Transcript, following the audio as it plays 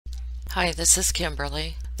Hi, this is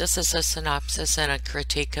Kimberly. This is a synopsis and a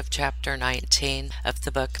critique of Chapter 19 of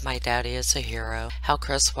the book My Daddy is a Hero, How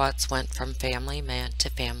Chris Watts Went from Family Man to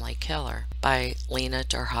Family Killer by Lena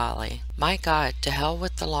Derhally. My God, to hell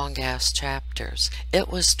with the long-ass chapters. It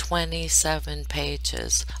was 27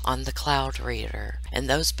 pages on the cloud reader, and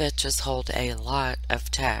those bitches hold a lot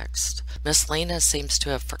of text. Miss Lena seems to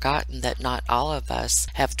have forgotten that not all of us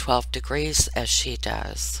have 12 degrees as she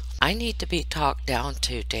does. I need to be talked down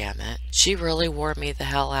to, damn it. She really wore me the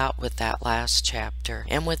hell out with that last chapter,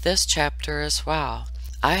 and with this chapter as well.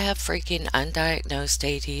 I have freaking undiagnosed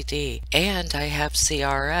ADD, and I have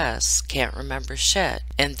CRS, can't remember shit,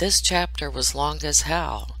 and this chapter was long as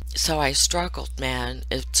hell. So I struggled, man.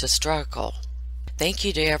 It's a struggle. Thank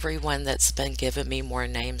you to everyone that's been giving me more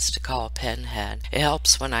names to call Pinhead. It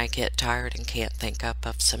helps when I get tired and can't think up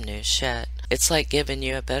of some new shit. It's like giving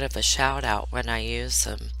you a bit of a shout out when I use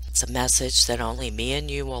them. It's a message that only me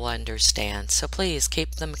and you will understand, so please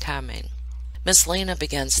keep them coming. Miss Lena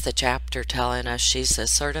begins the chapter telling us she's a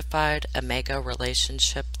certified Omega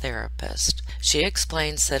relationship therapist. She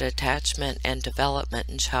explains that attachment and development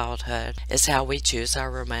in childhood is how we choose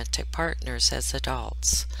our romantic partners as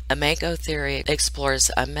adults. Omega theory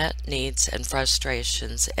explores unmet needs and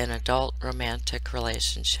frustrations in adult romantic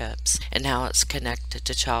relationships and how it's connected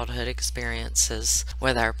to childhood experiences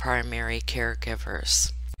with our primary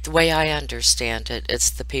caregivers. The way I understand it, it's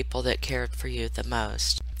the people that cared for you the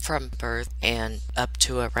most, from birth and up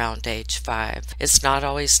to around age 5. It's not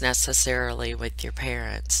always necessarily with your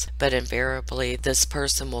parents, but invariably this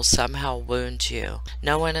person will somehow wound you.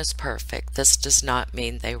 No one is perfect. This does not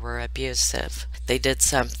mean they were abusive. They did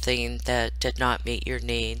something that did not meet your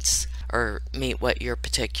needs or meet what your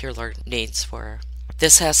particular needs were.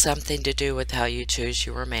 This has something to do with how you choose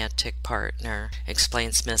your romantic partner,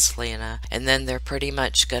 explains Miss Lena, and then they're pretty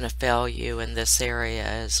much going to fail you in this area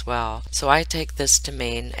as well. So I take this to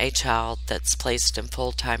mean a child that's placed in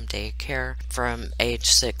full-time daycare from age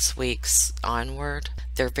 6 weeks onward,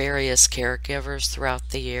 their various caregivers throughout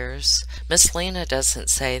the years. Miss Lena doesn't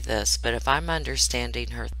say this, but if I'm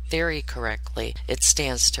understanding her theory correctly, it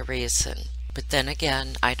stands to reason. But then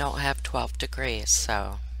again, I don't have 12 degrees,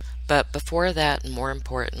 so... But before that, and more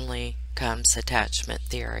importantly, comes attachment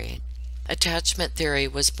theory. Attachment theory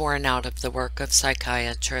was born out of the work of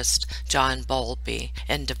psychiatrist John Bowlby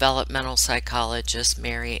and developmental psychologist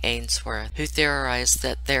Mary Ainsworth, who theorized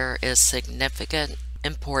that there is significant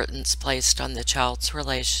importance placed on the child's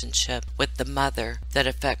relationship with the mother that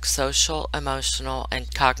affects social, emotional,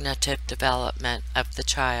 and cognitive development of the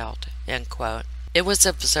child, end quote. It was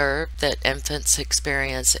observed that infants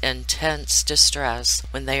experience intense distress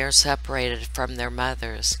when they are separated from their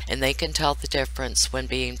mothers, and they can tell the difference when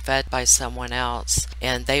being fed by someone else,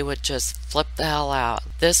 and they would just flip the hell out.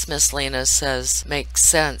 This, Miss Lena says, makes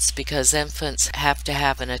sense because infants have to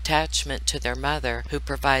have an attachment to their mother who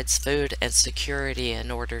provides food and security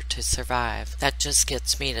in order to survive. That just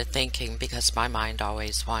gets me to thinking because my mind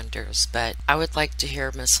always wanders, but I would like to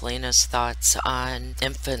hear Miss Lena's thoughts on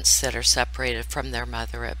infants that are separated from their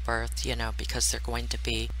mother at birth, because they're going to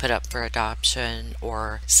be put up for adoption,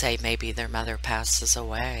 or say maybe their mother passes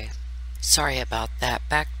away. Sorry about that.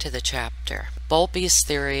 Back to the chapter. Bowlby's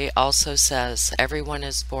theory also says everyone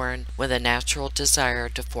is born with a natural desire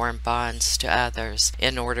to form bonds to others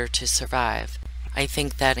in order to survive. I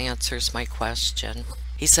think that answers my question.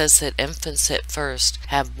 He says that infants at first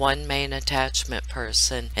have one main attachment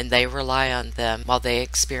person and they rely on them while they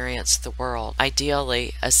experience the world.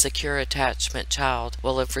 Ideally, a secure attachment child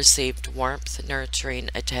will have received warmth,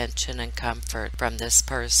 nurturing, attention, and comfort from this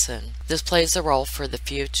person. This plays a role for the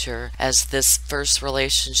future, as this first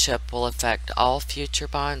relationship will affect all future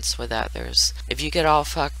bonds with others. If you get all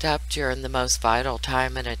fucked up during the most vital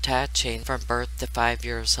time in attaching, from birth to 5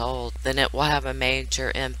 years old, then it will have a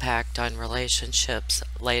major impact on relationships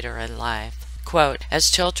later in life. Quote,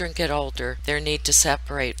 as children get older, their need to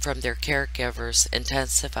separate from their caregivers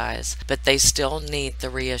intensifies, but they still need the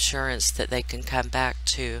reassurance that they can come back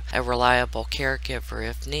to a reliable caregiver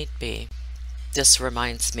if need be. This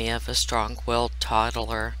reminds me of a strong-willed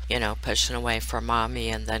toddler, pushing away from mommy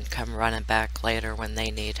and then come running back later when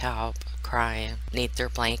they need help, crying, need their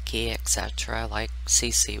blankie, etc., like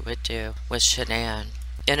Cece would do with Shanann.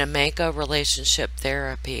 In Omega relationship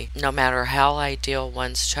therapy, no matter how ideal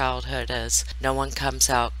one's childhood is, no one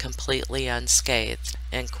comes out completely unscathed,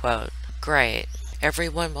 end quote. Great.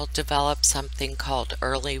 Everyone will develop something called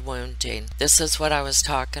early wounding. This is what I was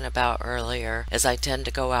talking about earlier, as I tend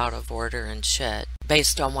to go out of order and shit.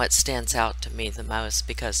 based on what stands out to me the most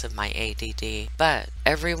because of my ADD. But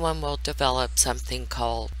everyone will develop something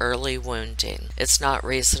called early wounding. It's not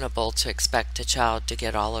reasonable to expect a child to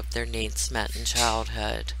get all of their needs met in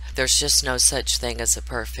childhood. There's just no such thing as a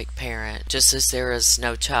perfect parent, just as there is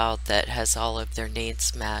no child that has all of their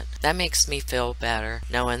needs met. That makes me feel better,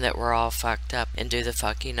 knowing that we're all fucked up and do the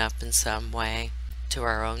fucking up in some way to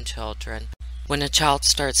our own children. When a child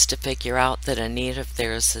starts to figure out that a need of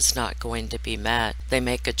theirs is not going to be met, they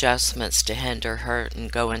make adjustments to hinder hurt and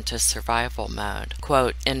go into survival mode.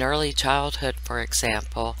 Quote, in early childhood, for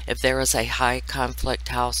example, if there is a high conflict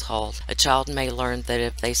household, a child may learn that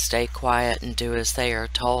if they stay quiet and do as they are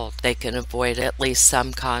told, they can avoid at least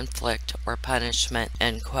some conflict or punishment,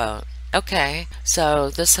 end quote. Okay, so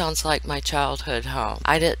this sounds like my childhood home.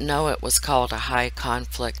 I didn't know it was called a high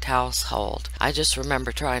conflict household. I just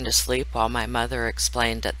remember trying to sleep while my mother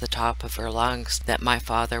explained at the top of her lungs that my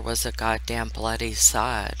father was a goddamn bloody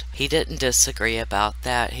sod. He didn't disagree about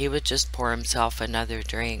that. He would just pour himself another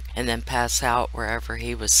drink and then pass out wherever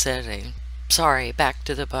he was sitting. Sorry, back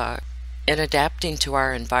to the book. In adapting to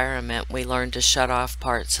our environment, we learn to shut off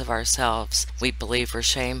parts of ourselves we believe are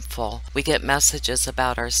shameful. We get messages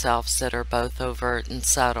about ourselves that are both overt and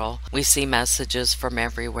subtle. We see messages from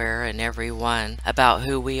everywhere and everyone about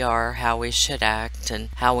who we are, how we should act, and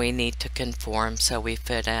how we need to conform so we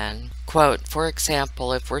fit in. Quote, for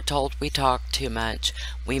example, if we're told we talk too much,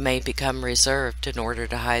 we may become reserved in order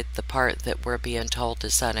to hide the part that we're being told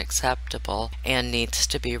is unacceptable and needs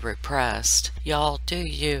to be repressed. Y'all, do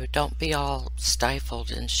you. Don't be all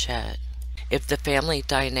stifled and shit. If the family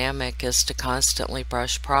dynamic is to constantly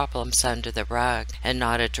brush problems under the rug and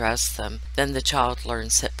not address them, then the child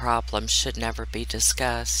learns that problems should never be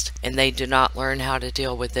discussed, and they do not learn how to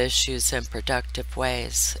deal with issues in productive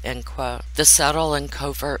ways, end quote. The subtle and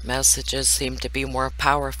covert messages seem to be more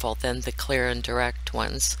powerful than the clear and direct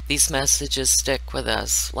ones. These messages stick with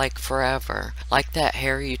us, like forever, like that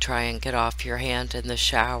hair you try and get off your hand in the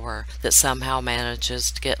shower that somehow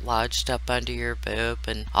manages to get lodged up under your boob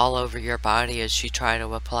and all over your body as you try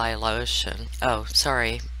to apply lotion. Oh,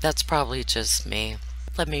 sorry, that's probably just me.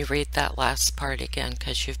 Let me read that last part again,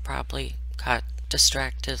 because you've probably got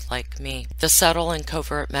distracted like me. The subtle and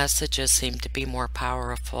covert messages seem to be more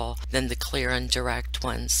powerful than the clear and direct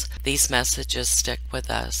ones. These messages stick with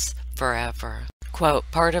us forever. Quote,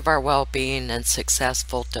 part of our well-being and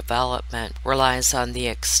successful development relies on the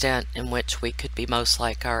extent in which we could be most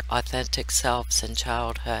like our authentic selves in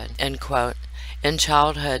childhood, end quote. In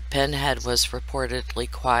childhood, Pinhead was reportedly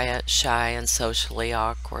quiet, shy, and socially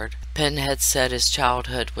awkward. Pinhead said his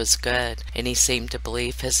childhood was good, and he seemed to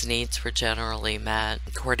believe his needs were generally met,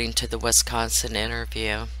 according to the Wisconsin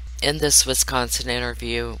interview. In this Wisconsin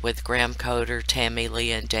interview with Graham Coder, Tammy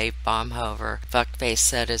Lee, and Dave Baumhover, Fuckface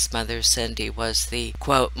said his mother Cindy was the,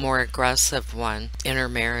 quote, more aggressive one in her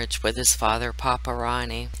marriage with his father Papa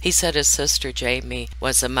Ronnie. He said his sister Jamie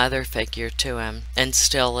was a mother figure to him, and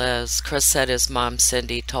still is. Chris said his mom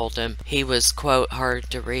Cindy told him he was, quote,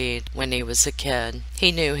 hard to read when he was a kid.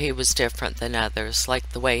 He knew he was different than others,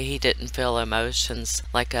 like the way he didn't feel emotions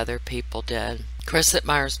like other people did. Chris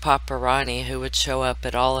admires Papa Ronnie, who would show up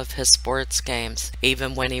at all of his sports games,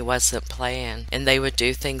 even when he wasn't playing, and they would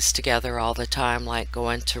do things together all the time, like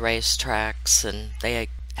going to racetracks, and they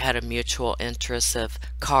had a mutual interest of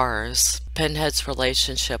cars. Pinhead's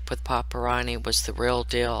relationship with Papa Ronnie was the real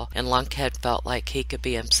deal, and Lunkhead felt like he could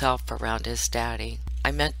be himself around his daddy.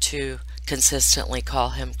 I meant to consistently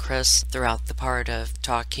call him Chris throughout the part of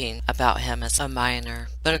talking about him as a minor,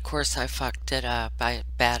 but of course I fucked it up. I had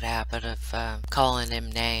a bad habit of calling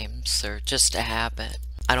him names, or just a habit.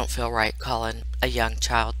 I don't feel right calling a young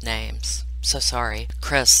child names, so sorry,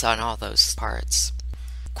 Chris, on all those parts.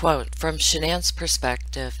 Quote, from Shanann's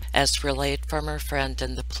perspective, as relayed from her friend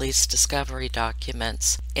in the police discovery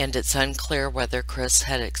documents, and it's unclear whether Chris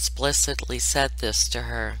had explicitly said this to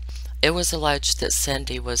her, it was alleged that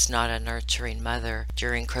Cindy was not a nurturing mother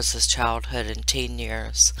during Chris's childhood and teen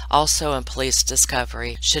years. Also in police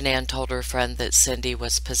discovery, Shanann told her friend that Cindy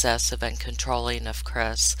was possessive and controlling of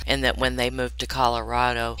Chris, and that when they moved to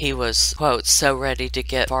Colorado, he was, quote, so ready to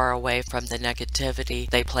get far away from the negativity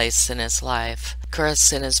they placed in his life.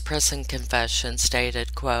 Chris, in his prison confession,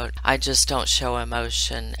 stated, quote, I just don't show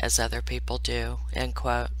emotion as other people do, end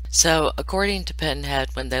quote. So, according to Pinhead,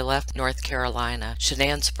 when they left North Carolina,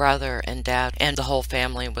 Shanann's brother and dad and the whole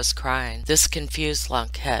family was crying. This confused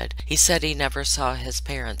Lunkhead. He said he never saw his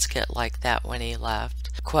parents get like that when he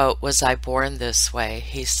left. Quote, was I born this way,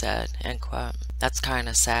 he said, end quote. That's kind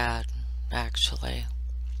of sad, actually.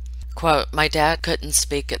 Quote, my dad couldn't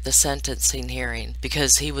speak at the sentencing hearing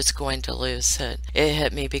because he was going to lose it. It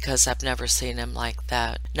hit me because I've never seen him like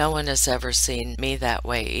that. No one has ever seen me that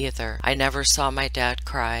way either. I never saw my dad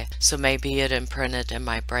cry, so maybe it imprinted in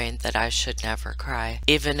my brain that I should never cry.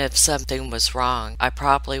 Even if something was wrong, I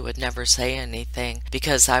probably would never say anything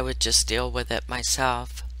because I would just deal with it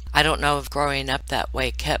myself. I don't know if growing up that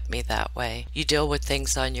way kept me that way. You deal with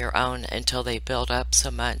things on your own until they build up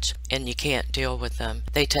so much and you can't deal with them.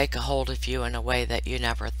 They take a hold of you in a way that you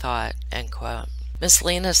never thought, end quote. Miss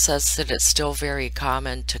Lena says that it's still very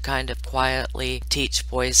common to kind of quietly teach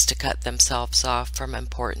boys to cut themselves off from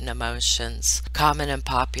important emotions. Common and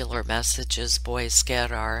popular messages boys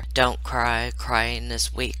get are, don't cry, crying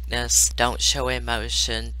is weakness, don't show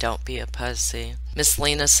emotion, don't be a pussy. Miss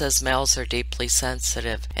Lena says males are deeply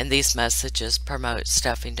sensitive, and these messages promote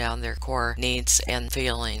stuffing down their core needs and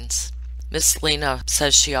feelings. Miss Lena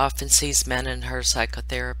says she often sees men in her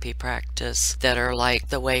psychotherapy practice that are like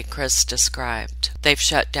the way Chris described. They've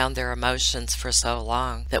shut down their emotions for so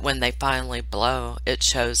long that when they finally blow, it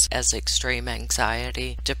shows as extreme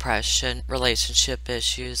anxiety, depression, relationship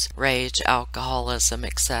issues, rage, alcoholism,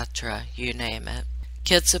 etc., you name it.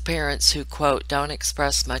 Kids of parents who, quote, don't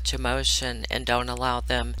express much emotion and don't allow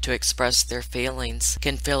them to express their feelings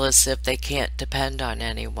can feel as if they can't depend on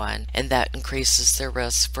anyone, and that increases their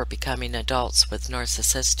risk for becoming adults with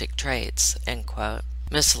narcissistic traits, end quote.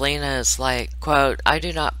 Miss Lena is like, quote, I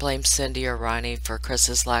do not blame Cindy or Ronnie for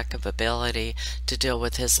Chris's lack of ability to deal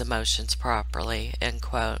with his emotions properly, end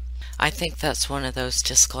quote. I think that's one of those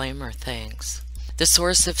disclaimer things. The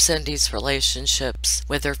source of Cindy's relationships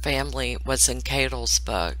with her family was in Catel's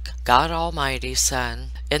book, God Almighty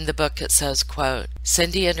Son. In the book it says, quote,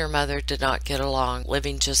 Cindy and her mother did not get along,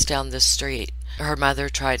 living just down the street. Her mother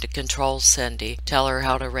tried to control Cindy, tell her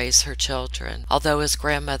how to raise her children. Although his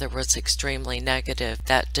grandmother was extremely negative,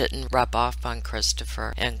 that didn't rub off on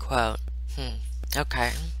Christopher, end quote.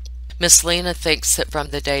 Okay. Miss Lena thinks that from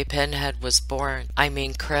the day Pinhead was born,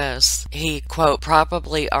 Chris, he, quote,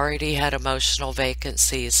 probably already had emotional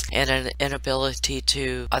vacancies and an inability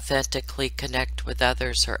to authentically connect with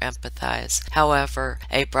others or empathize. However,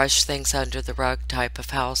 a brush things under the rug type of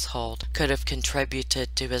household could have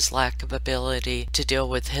contributed to his lack of ability to deal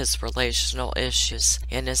with his relational issues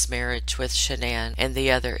in his marriage with Shanann and the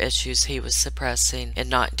other issues he was suppressing and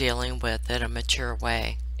not dealing with in a mature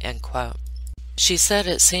way, end quote. She said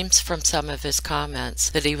it seems from some of his comments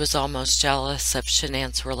that he was almost jealous of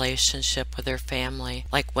Shanann's relationship with her family,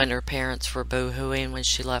 like when her parents were boo-hooing when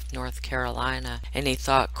she left North Carolina, and he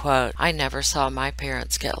thought, quote, I never saw my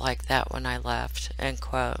parents get like that when I left, end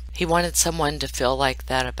quote. He wanted someone to feel like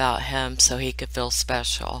that about him so he could feel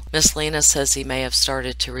special. Miss Lena says he may have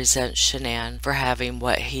started to resent Shanann for having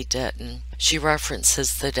what he didn't. She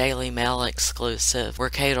references the Daily Mail exclusive, where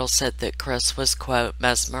Catel said that Chris was, quote,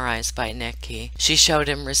 mesmerized by Nikki. She showed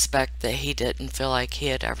him respect that he didn't feel like he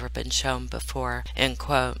had ever been shown before, end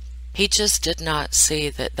quote. He just did not see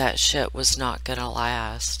that that shit was not gonna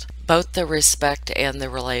last. Both the respect and the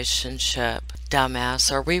relationship.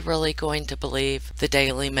 Dumbass, are we really going to believe the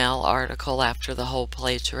Daily Mail article after the whole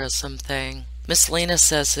plagiarism thing? Miss Lena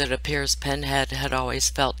says it appears Pinhead had always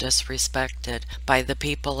felt disrespected by the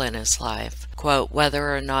people in his life. Quote,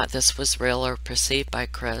 whether or not this was real or perceived by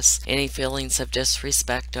Chris, any feelings of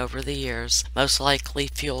disrespect over the years most likely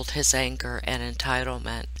fueled his anger and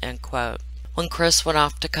entitlement, end quote. When Chris went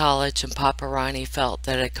off to college and Papa Ronnie felt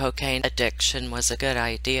that a cocaine addiction was a good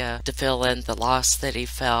idea to fill in the loss that he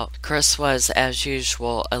felt, Chris was, as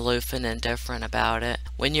usual, aloof and indifferent about it.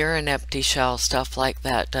 When you're an empty shell, stuff like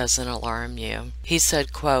that doesn't alarm you. He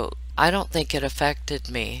said, quote, I don't think it affected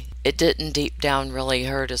me. It didn't deep down really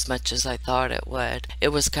hurt as much as I thought it would. It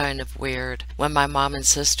was kind of weird. When my mom and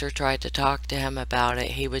sister tried to talk to him about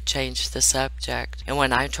it, he would change the subject. And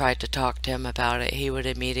when I tried to talk to him about it, he would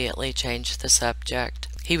immediately change the subject.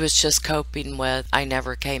 He was just coping with, I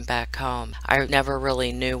never came back home. I never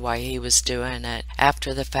really knew why he was doing it.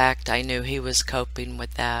 After the fact, I knew he was coping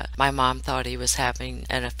with that. My mom thought he was having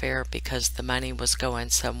an affair because the money was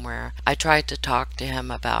going somewhere. I tried to talk to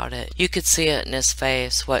him about it. You could see it in his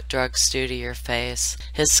face, what drugs do to your face.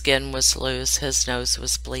 His skin was loose, his nose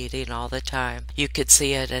was bleeding all the time. You could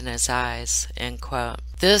see it in his eyes, end quote.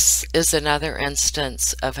 This is another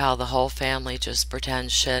instance of how the whole family just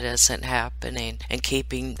pretends shit isn't happening and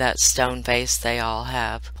keeping that stone face they all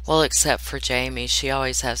have. Well, except for Jamie, she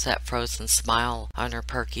always has that frozen smile on her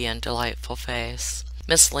perky and delightful face.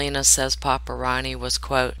 Miss Lena says Papa Ronnie was,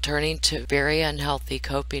 quote, turning to very unhealthy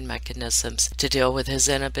coping mechanisms to deal with his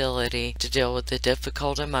inability to deal with the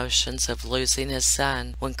difficult emotions of losing his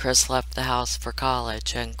son when Chris left the house for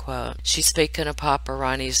college, end quote. She's speaking of Papa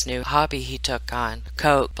Ronnie's new hobby he took on: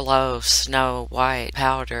 coke, blow, snow, white,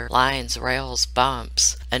 powder, lines, rails,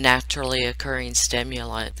 bumps, a naturally occurring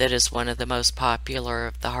stimulant that is one of the most popular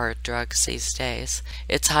of the hard drugs these days.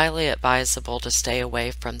 It's highly advisable to stay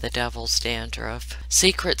away from the devil's dandruff.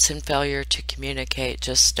 Secrets and failure to communicate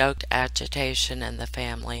just stoked agitation in the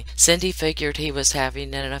family. Cindy figured he was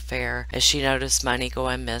having an affair as she noticed money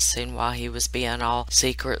going missing while he was being all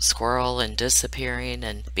secret squirrel and disappearing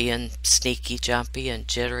and being sneaky jumpy and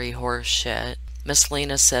jittery horse shit. Miss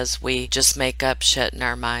Lena says we just make up shit in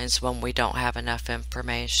our minds when we don't have enough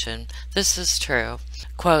information. This is true.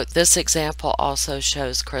 Quote, this example also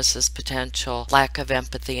shows Chris's potential lack of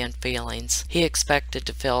empathy and feelings. He expected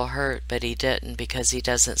to feel hurt, but he didn't because he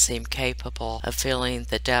doesn't seem capable of feeling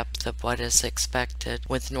the depth of what is expected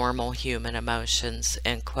with normal human emotions,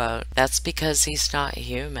 end quote. That's because he's not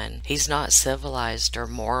human. He's not civilized or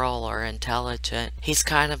moral or intelligent. He's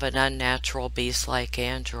kind of an unnatural beast-like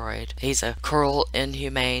android. He's a cruel,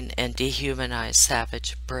 inhumane, and dehumanized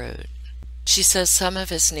savage brute. She says some of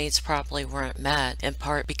his needs probably weren't met, in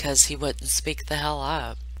part because he wouldn't speak the hell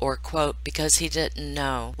up, or, quote, because he didn't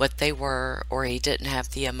know what they were, or he didn't have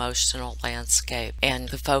the emotional landscape, and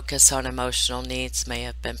the focus on emotional needs may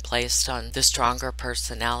have been placed on the stronger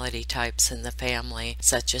personality types in the family,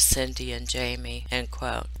 such as Cindy and Jamie, end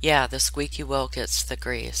quote. Yeah, the squeaky wheel gets the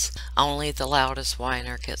grease. Only the loudest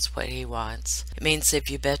whiner gets what he wants. It means if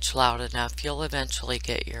you bitch loud enough, you'll eventually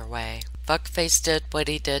get your way. Fuckface did what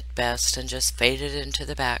he did best and just faded into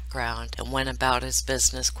the background and went about his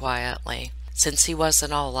business quietly. Since he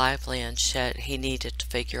wasn't all lively and shit, he needed to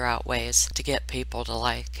figure out ways to get people to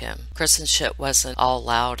like him. Chris and shit wasn't all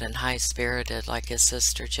loud and high-spirited like his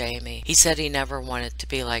sister Jamie. He said he never wanted to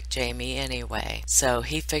be like Jamie anyway, so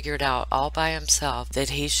he figured out all by himself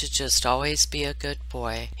that he should just always be a good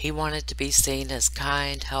boy. He wanted to be seen as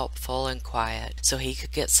kind, helpful, and quiet, so he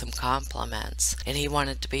could get some compliments, and he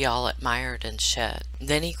wanted to be all admired and shit.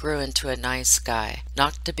 Then he grew into a nice guy,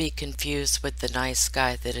 not to be confused with the nice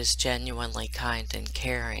guy that is genuinely kind and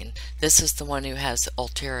caring. This is the one who has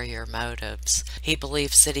ulterior motives. He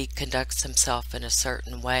believes that he conducts himself in a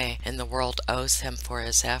certain way and the world owes him for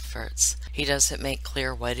his efforts. He doesn't make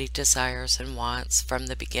clear what he desires and wants from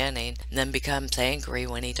the beginning, and then becomes angry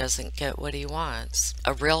when he doesn't get what he wants.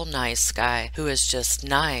 A real nice guy who is just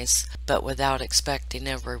nice, but without expecting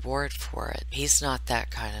a reward for it. He's not that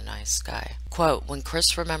kind of nice guy. Quote, when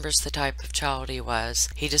Chris remembers the type of child he was,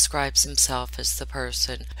 he describes himself as the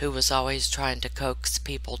person who was always trying to coax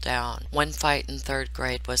people down. One fight in 3rd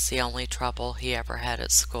grade was the only trouble he ever had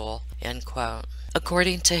at school, end quote.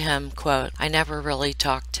 According to him, quote, I never really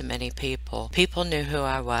talked to many people. People knew who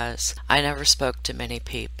I was. I never spoke to many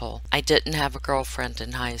people. I didn't have a girlfriend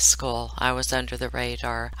in high school. I was under the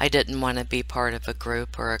radar. I didn't want to be part of a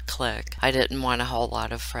group or a clique. I didn't want a whole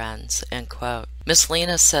lot of friends, end quote. Miss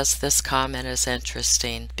Lena says this comment is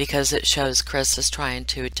interesting because it shows Chris is trying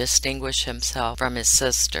to distinguish himself from his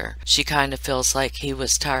sister. She kind of feels like he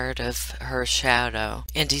was tired of her shadow,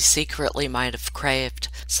 and he secretly might have craved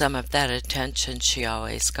some of that attention she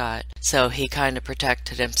always got. So he kind of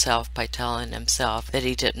protected himself by telling himself that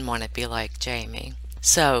he didn't want to be like Jamie.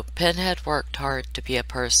 So, Pinhead worked hard to be a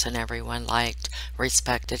person everyone liked,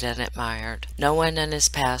 respected, and admired. No one in his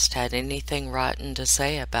past had anything rotten to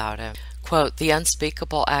say about him. Quote, the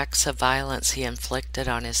unspeakable acts of violence he inflicted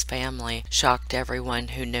on his family shocked everyone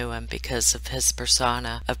who knew him because of his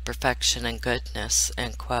persona of perfection and goodness,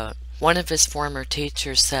 end quote. One of his former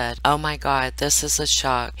teachers said, oh my God, this is a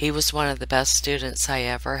shock. He was one of the best students I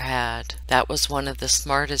ever had. That was one of the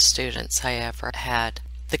smartest students I ever had.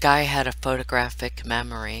 The guy had a photographic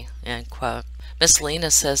memory, end quote. Miss Lena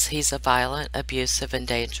says he's a violent, abusive, and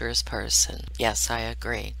dangerous person. Yes, I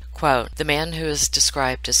agree. Quote, the man who is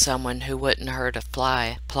described as someone who wouldn't hurt a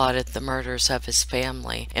fly plotted the murders of his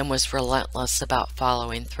family and was relentless about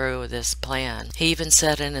following through with his plan. He even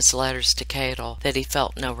said in his letters to Cadle that he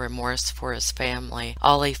felt no remorse for his family.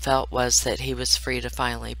 All he felt was that he was free to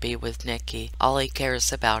finally be with Nikki. All he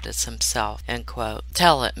cares about is himself, end quote.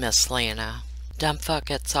 Tell it, Miss Lena. Dumb fuck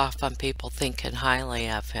gets off on people thinking highly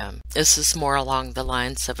of him. This is more along the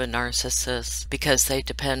lines of a narcissist because they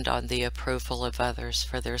depend on the approval of others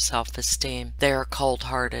for their self-esteem. They are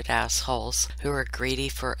cold-hearted assholes who are greedy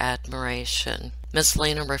for admiration. Miss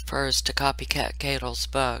Lena refers to Copycat Cato's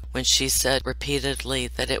book when she said repeatedly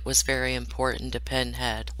that it was very important to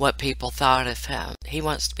Pinhead what people thought of him. He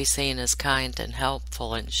wants to be seen as kind and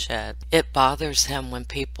helpful and shit. It bothers him when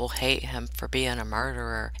people hate him for being a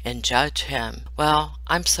murderer and judge him. Well,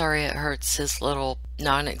 I'm sorry it hurts his little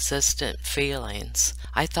non-existent feelings.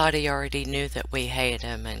 I thought he already knew that we hate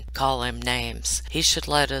him and call him names. He should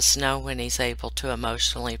let us know when he's able to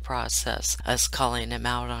emotionally process us calling him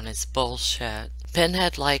out on his bullshit.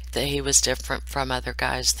 Pinhead liked that he was different from other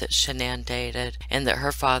guys that Shanann dated, and that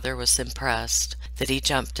her father was impressed that he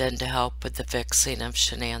jumped in to help with the fixing of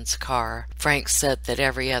Shanann's car. Frank said that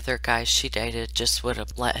every other guy she dated just would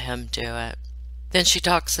have let him do it. Then she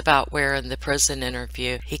talks about where in the prison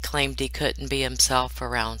interview he claimed he couldn't be himself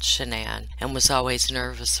around Shanann and was always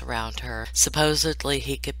nervous around her. Supposedly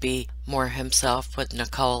he could be more himself with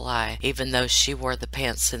Nikolai, even though she wore the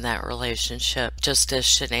pants in that relationship, just as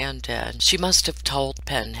Shanann did. She must have told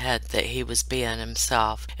Pinhead that he was being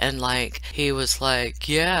himself, and he was like,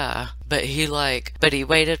 yeah, but he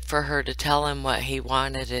waited for her to tell him what he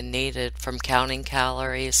wanted and needed, from counting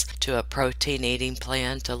calories to a protein eating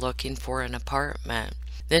plan to looking for an apartment.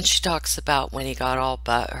 Then she talks about when he got all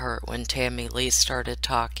butthurt when Tammy Lee started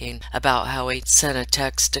talking about how he'd sent a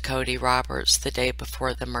text to Cody Roberts the day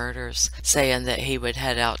before the murders, saying that he would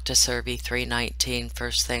head out to Survey 319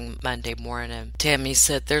 first thing Monday morning. Tammy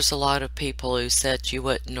said, there's a lot of people who said you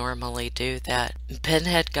wouldn't normally do that. And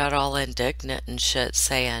Pinhead got all indignant and shit,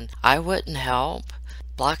 saying, I wouldn't help.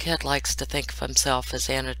 Blockhead likes to think of himself as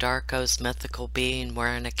Anadarko's mythical being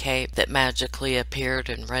wearing a cape that magically appeared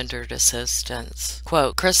and rendered assistance.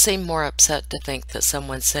 Quote, Chris seemed more upset to think that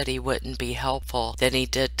someone said he wouldn't be helpful than he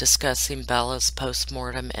did discussing Bella's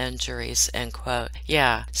post-mortem injuries, end quote.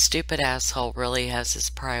 Yeah, stupid asshole really has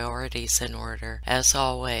his priorities in order, as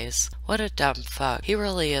always. What a dumb fuck. He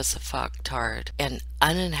really is a fucktard. An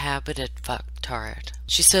uninhabited fucktard.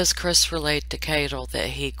 She says Chris relayed to Cato that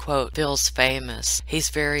he, quote, feels famous. He's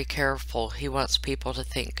very careful. He wants people to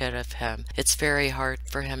think good of him. It's very hard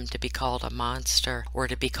for him to be called a monster or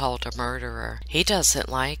to be called a murderer. He doesn't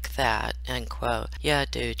like that, end quote. Yeah,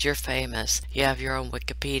 dude, you're famous. You have your own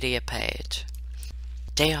Wikipedia page.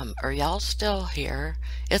 Damn, are y'all still here?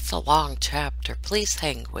 It's a long chapter. Please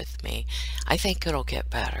hang with me. I think it'll get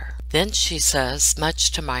better. Then she says,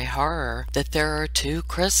 much to my horror, that there are two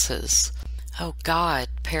Chris's. Oh God,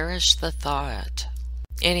 perish the thought.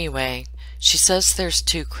 Anyway, she says there's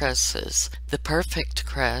two Chris's. The perfect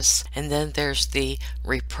Chris, and then there's the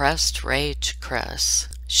repressed rage Chris.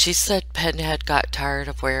 She said Pinhead got tired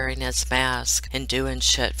of wearing his mask and doing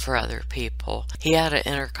shit for other people. He had an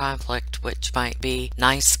inner conflict which might be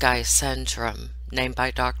nice guy syndrome, named by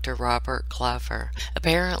Dr. Robert Glover.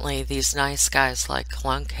 Apparently, these nice guys like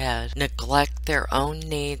Clunkhead neglect their own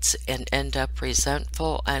needs and end up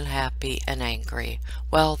resentful, unhappy, and angry.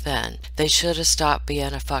 Well then, they should have stopped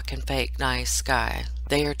being a fucking fake nice guy.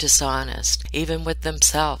 They are dishonest, even with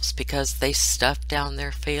themselves, because they stuff down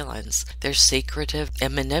their feelings. They're secretive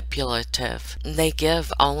and manipulative. They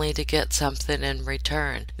give only to get something in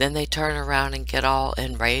return. Then they turn around and get all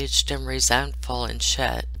enraged and resentful and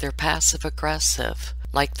shit. They're passive-aggressive.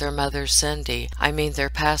 Like their mother Cindy. I mean, they're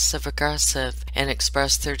passive-aggressive and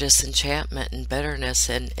express their disenchantment and bitterness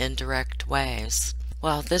in indirect ways.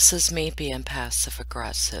 Well, this is me being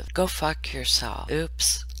passive-aggressive. Go fuck yourself.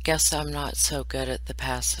 Oops. Guess I'm not so good at the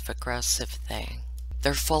passive-aggressive thing.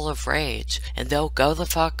 They're full of rage, and they'll go the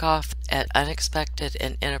fuck off at unexpected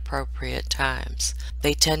and inappropriate times.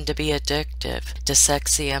 They tend to be addictive to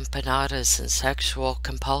sexy empanadas and sexual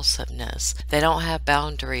compulsiveness. They don't have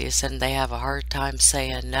boundaries, and they have a hard time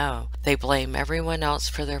saying no. They blame everyone else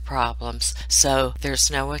for their problems, so there's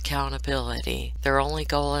no accountability. Their only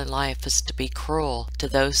goal in life is to be cruel to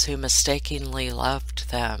those who mistakenly loved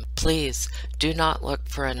them. Please, do not look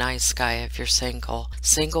for a nice guy if you're single.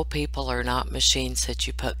 Single people are not machines that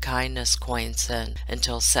you put kindness coins in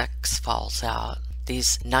until sex falls out.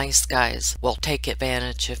 These nice guys will take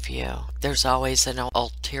advantage of you. There's always an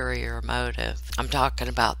ulterior motive. I'm talking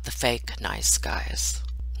about the fake nice guys,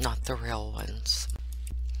 not the real ones.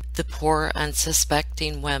 The poor,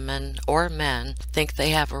 unsuspecting women or men think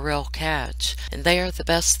they have a real catch, and they are the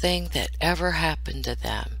best thing that ever happened to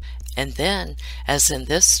them. And then, as in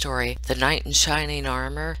this story, the knight in shining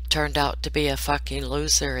armor turned out to be a fucking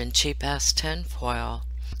loser in cheap-ass tinfoil.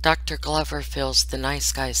 Dr. Glover feels the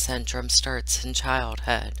nice guy syndrome starts in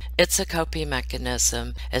childhood. It's a coping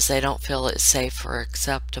mechanism, as they don't feel it's safe or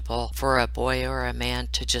acceptable for a boy or a man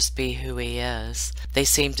to just be who he is. They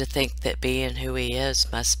seem to think that being who he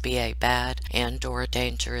is must be a bad and or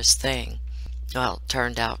dangerous thing. Well, it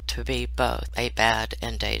turned out to be both a bad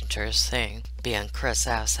and dangerous thing, being Chris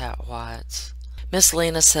Asshat Watts. Miss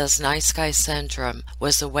Lena says nice guy syndrome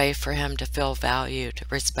was a way for him to feel valued,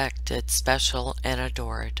 respected, special, and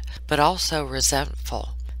adored, but also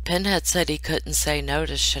resentful. Pinhead said he couldn't say no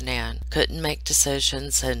to Shanann, couldn't make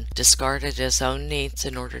decisions, and discarded his own needs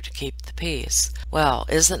in order to keep the peace. Well,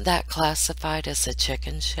 isn't that classified as a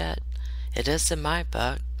chicken shit? It is in my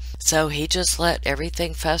book. So he just let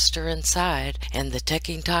everything fester inside, and the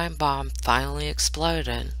ticking time bomb finally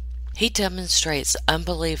exploded. He demonstrates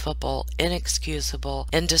unbelievable, inexcusable,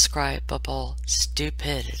 indescribable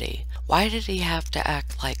stupidity. Why did he have to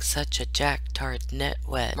act like such a jacktard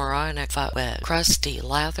nitwit, moronic fuckwit, crusty,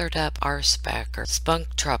 lathered-up arsebacker,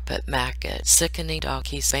 spunk trumpet maggot, sickening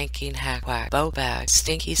donkey spanking hackwhack, bowbag,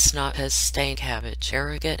 stinky snot-pissed stained cabbage,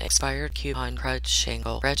 arrogant expired coupon crud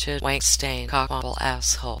shingle, wretched wank stain, cockwomble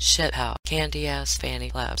asshole, shithouse, candy-ass fanny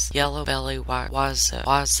flaps, yellow belly wazza,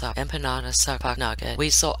 empanada suck fuck nugget,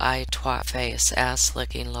 weasel-eyed twat face,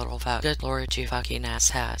 ass-licking little fuck, good lord you fucking ass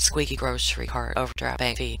hat, squeaky grocery cart, overdraft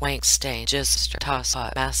bank fee, wank stain, jizster, toss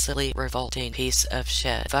pot, massively revolting piece of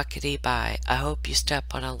shit, fuckity bye, I hope you step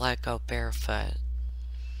on a Lego barefoot.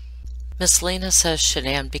 Miss Lena says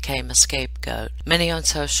Shanann became a scapegoat. Many on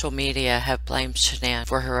social media have blamed Shanann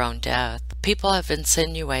for her own death. People have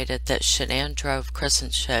insinuated that Shanann drove Chris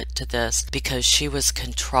and shit to this because she was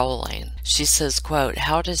controlling. She says, quote,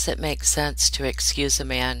 how does it make sense to excuse a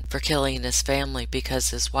man for killing his family because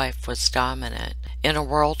his wife was dominant? In a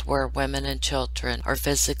world where women and children are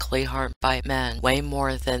physically harmed by men way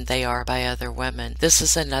more than they are by other women, this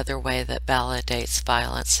is another way that validates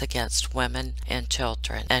violence against women and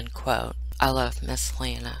children, end quote. I love Miss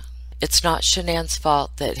Lena. It's not Shanann's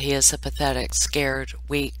fault that he is a pathetic, scared,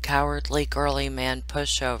 weak, cowardly, girly man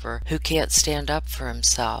pushover who can't stand up for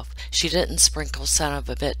himself. She didn't sprinkle son of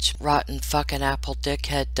a bitch, rotten fucking apple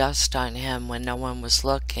dickhead dust on him when no one was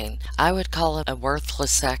looking. I would call him a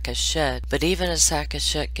worthless sack of shit, but even a sack of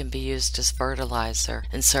shit can be used as fertilizer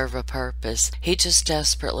and serve a purpose. He just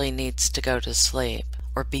desperately needs to go to sleep,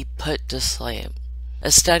 or be put to sleep. A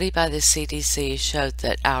study by the CDC showed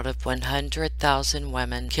that out of 100,000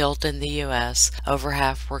 women killed in the U.S., over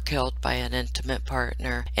half were killed by an intimate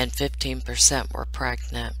partner and 15% were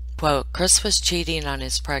pregnant. Quote, Chris was cheating on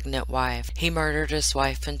his pregnant wife. He murdered his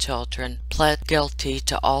wife and children, pled guilty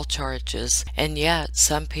to all charges, and yet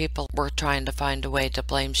some people were trying to find a way to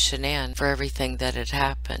blame Shanann for everything that had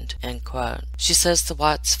happened, end quote. She says the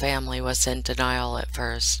Watts family was in denial at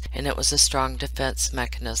first, and it was a strong defense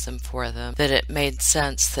mechanism for them, that it made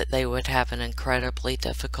sense that they would have an incredibly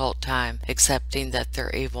difficult time accepting that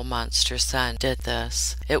their evil monster son did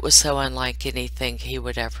this. It was so unlike anything he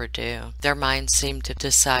would ever do. Their minds seemed to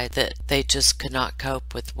decide that they just could not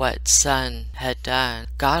cope with what son had done.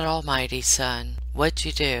 God almighty, son, what'd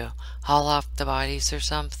you do? Haul off the bodies or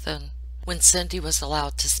something? When Cindy was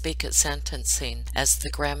allowed to speak at sentencing as the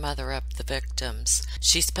grandmother of the victims,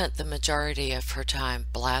 she spent the majority of her time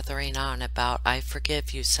blathering on about, I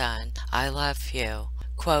forgive you, son, I love you.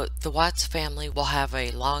 Quote, the Watts family will have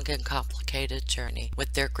a long and complicated journey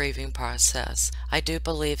with their grieving process. I do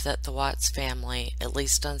believe that the Watts family, at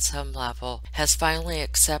least on some level, has finally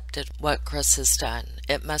accepted what Chris has done.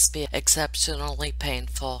 It must be exceptionally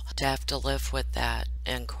painful to have to live with that,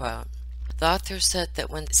 end quote. The author said that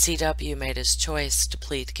when C.W. made his choice to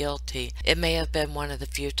plead guilty, it may have been one of the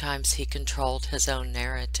few times he controlled his own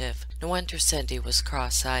narrative. No wonder Cindy was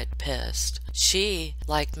cross-eyed pissed. She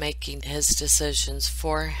liked making his decisions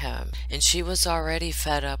for him, and she was already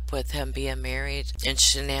fed up with him being married and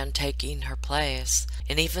Shanann taking her place.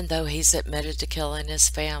 And even though he's admitted to killing his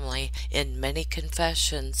family in many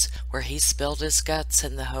confessions where he spilled his guts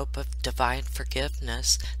in the hope of divine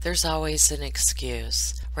forgiveness, there's always an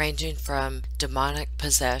excuse, ranging from demonic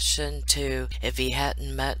possession to if he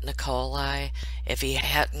hadn't met Nikolai, if he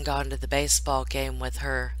hadn't gone to the baseball game with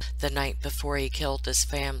her the night before he killed his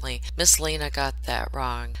family. Miss Lena got that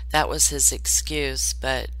wrong. That was his excuse,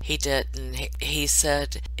 but he didn't. He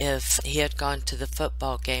said if he had gone to the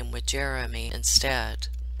football game with Jeremy instead.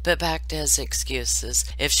 But back to his excuses.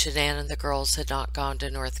 If Shanann and the girls had not gone to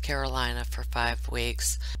North Carolina for 5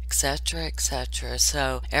 weeks, etc., etc.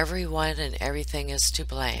 So everyone and everything is to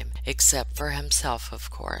blame, except for himself, of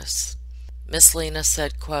course. Miss Lena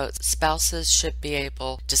said, quote, spouses should be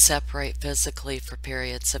able to separate physically for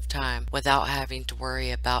periods of time without having to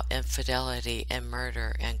worry about infidelity and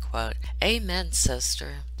murder, end quote. Amen,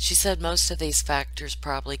 sister. She said most of these factors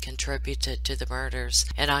probably contributed to the murders,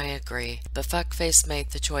 and I agree, but Fuckface made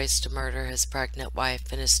the choice to murder his pregnant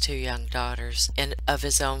wife and his 2 young daughters of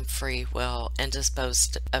his own free will and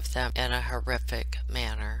disposed of them in a horrific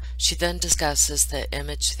manner. She then discusses the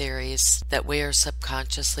image theories that we are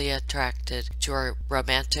subconsciously attracted to our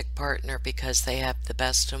romantic partner because they have the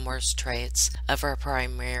best and worst traits of our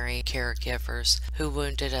primary caregivers who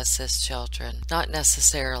wounded us as children, not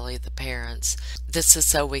necessarily the parents. This is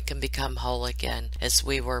so we can become whole again as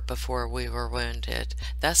we were before we were wounded.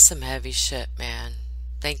 That's some heavy shit, man.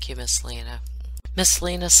 Thank you, Miss Lena. Miss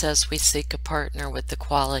Lena says we seek a partner with the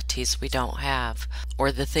qualities we don't have,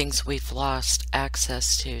 or the things we've lost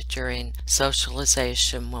access to during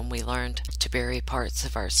socialization when we learned to bury parts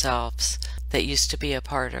of ourselves that used to be a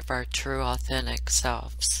part of our true authentic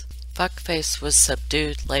selves. Fuckface was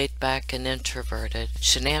subdued, laid back, and introverted.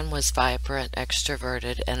 Shanann was vibrant,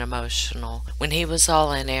 extroverted, and emotional. When he was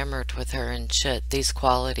all enamored with her and shit, these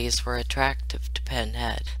qualities were attractive to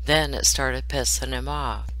Pinhead. Then it started pissing him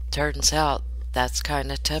off. Turns out that's kind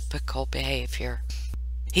of typical behavior.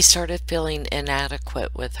 He started feeling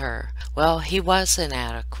inadequate with her. Well, he was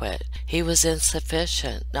inadequate. He was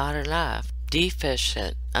insufficient, not enough,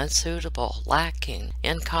 deficient, unsuitable, lacking,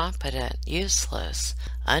 incompetent, useless,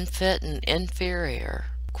 unfit, and inferior.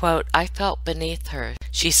 Quote, I felt beneath her.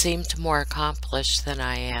 She seemed more accomplished than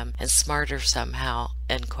I am, and smarter somehow,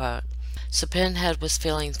 end quote. So Pinhead was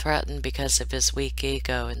feeling threatened because of his weak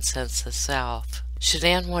ego and sense of self.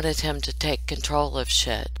 Shanann wanted him to take control of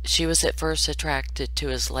shit. She was at first attracted to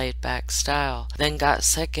his laid-back style, then got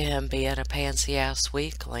sick of him being a pansy-ass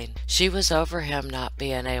weakling. She was over him not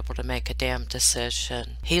being able to make a damn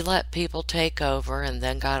decision. He let people take over and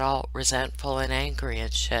then got all resentful and angry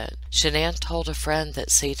and shit. Shanann told a friend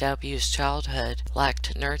that C.W.'s childhood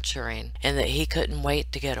lacked nurturing and that he couldn't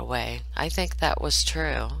wait to get away. I think that was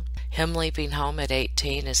true. Him leaving home at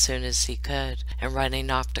 18 as soon as he could and running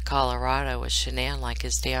off to Colorado with Shanann like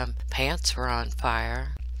his damn pants were on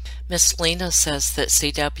fire. Miss Lena says that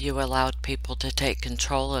C.W. allowed people to take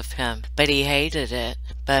control of him, but he hated it.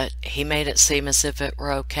 But he made it seem as if it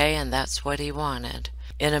were okay and that's what he wanted.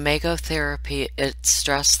 In imago therapy, it's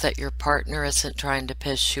stressed that your partner isn't trying to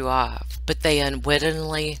piss you off, but they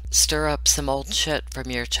unwittingly stir up some old shit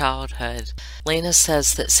from your childhood. Lena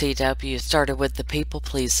says that C.W. started with the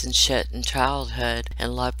people-pleasing shit in childhood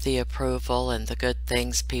and loved the approval and the good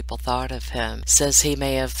things people thought of him. Says he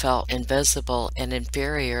may have felt invisible and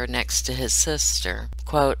inferior next to his sister.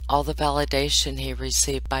 Quote, all the validation he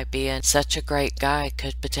received by being such a great guy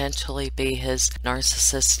could potentially be his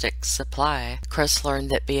narcissistic supply. Chris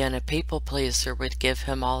learned that being a people-pleaser would give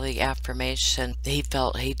him all the affirmation he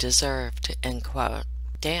felt he deserved, end quote.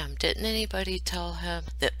 Damn, didn't anybody tell him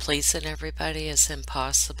that pleasing everybody is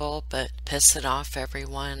impossible, but pissing off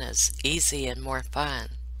everyone is easy and more fun?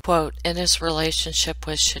 Quote, in his relationship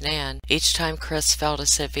with Shanann, each time Chris felt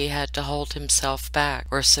as if he had to hold himself back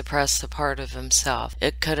or suppress a part of himself,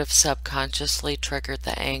 it could have subconsciously triggered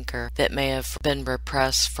the anger that may have been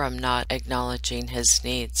repressed from not acknowledging his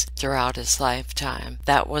needs throughout his lifetime.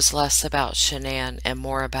 That was less about Shanann and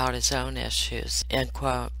more about his own issues, end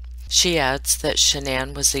quote. She adds that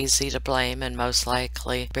Shanann was easy to blame and most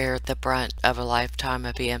likely bear the brunt of a lifetime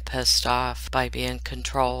of being pissed off by being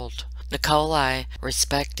controlled. Nikolai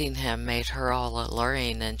respecting him made her all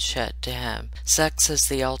alluring and shit to him. Sex is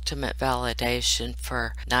the ultimate validation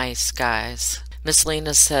for nice guys. Miss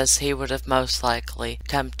Lena says he would have most likely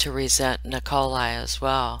come to resent Nikolai as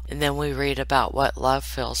well. And then we read about what love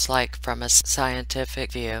feels like from a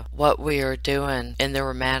scientific view. What we are doing in the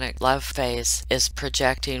romantic love phase is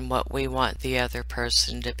projecting what we want the other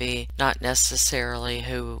person to be, not necessarily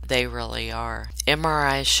who they really are.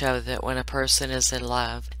 MRIs show that when a person is in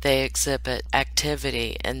love, they exhibit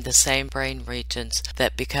activity in the same brain regions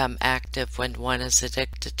that become active when one is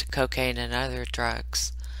addicted to cocaine and other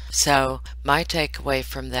drugs. So, my takeaway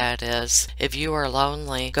from that is, if you are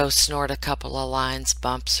lonely, go snort a couple of lines,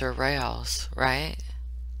 bumps, or rails, right?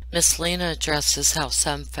 Miss Lena addresses how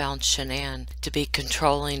some found Shanann to be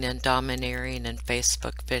controlling and domineering in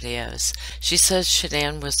Facebook videos. She says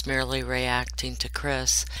Shanann was merely reacting to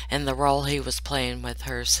Chris and the role he was playing with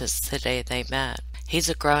her since the day they met. He's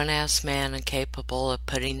a grown-ass man and capable capable of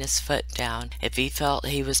putting his foot down if he felt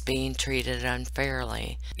he was being treated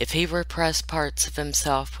unfairly. If he repressed parts of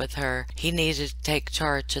himself with her, he needed to take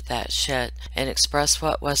charge of that shit and express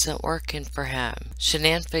what wasn't working for him.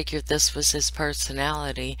 Shanann figured this was his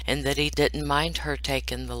personality and that he didn't mind her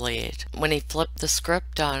taking the lead. When he flipped the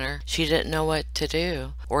script on her, she didn't know what to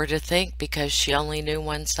do or to think because she only knew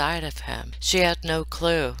one side of him. She had no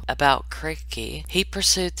clue about Cricky. He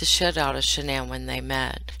pursued the shit out of Shanann when they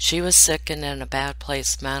met. She was sick and in a bad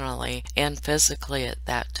place mentally and physically at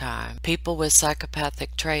that time. People with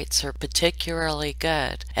psychopathic traits are particularly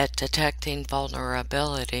good at detecting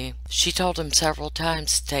vulnerability. She told him several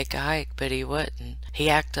times to take a hike, but he wouldn't. He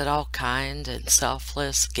acted all kind and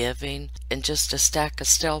selfless, giving, and just a stack of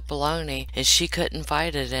stale baloney, and she couldn't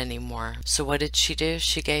fight it anymore. So what did she do?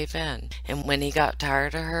 She gave in. And when he got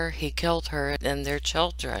tired of her, he killed her and their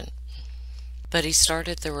children. But he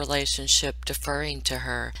started the relationship deferring to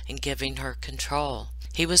her and giving her control.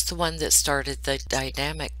 He was the one that started the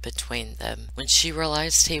dynamic between them. When she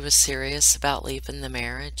realized he was serious about leaving the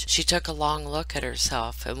marriage, she took a long look at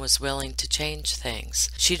herself and was willing to change things.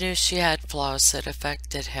 She knew she had flaws that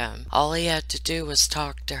affected him. All he had to do was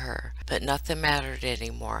talk to her, but nothing mattered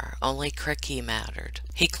anymore. Only Cricky mattered.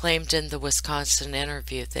 He claimed in the Wisconsin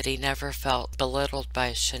interview that he never felt belittled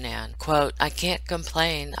by Shanann. Quote, "I can't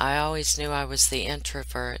complain. I always knew I was the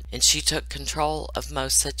introvert, and she took control of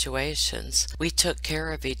most situations. We took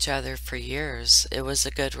care of each other for years. It was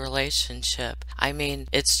a good relationship. I mean,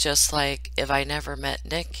 it's just like if I never met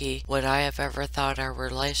Nikki, would I have ever thought our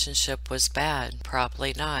relationship was bad?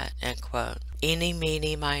 Probably not." End quote. Eeny,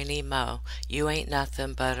 meeny, miny, mo. You ain't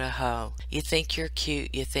nothing but a hoe. You think you're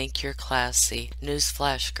cute, you think you're classy.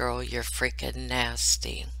 Newsflash, girl, you're freaking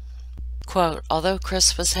nasty. Quote, although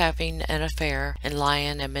Chris was having an affair and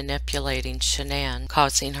lying and manipulating Shanann,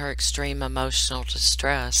 causing her extreme emotional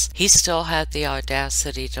distress, he still had the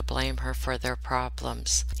audacity to blame her for their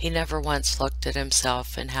problems. He never once looked at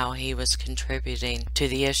himself and how he was contributing to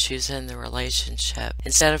the issues in the relationship.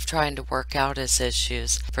 Instead of trying to work out his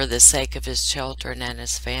issues for the sake of his children and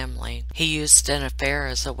his family, he used an affair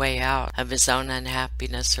as a way out of his own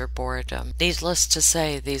unhappiness or boredom. Needless to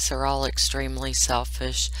say, these are all extremely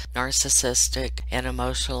selfish, narcissistic, and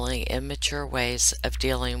emotionally immature ways of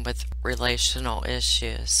dealing with relational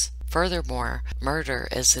issues. Furthermore, murder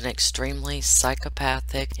is an extremely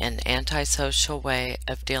psychopathic and antisocial way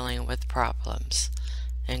of dealing with problems.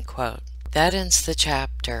 End quote. That ends the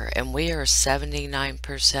chapter, and we are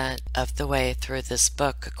 79% of the way through this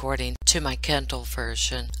book according to my Kindle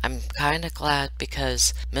version. I'm kinda glad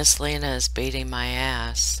because Miss Lena is beating my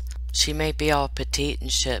ass. She may be all petite and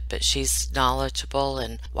shit, but she's knowledgeable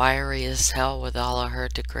and wiry as hell with all of her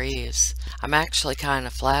degrees. I'm actually kind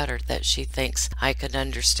of flattered that she thinks I can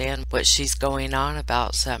understand what she's going on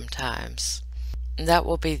about sometimes. And that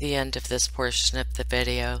will be the end of this portion of the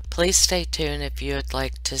video. Please stay tuned if you would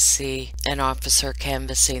like to see an officer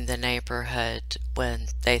canvassing the neighborhood when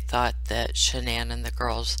they thought that Shanann and the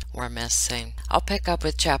girls were missing. I'll pick up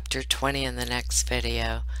with chapter 20 in the next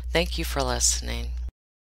video. Thank you for listening.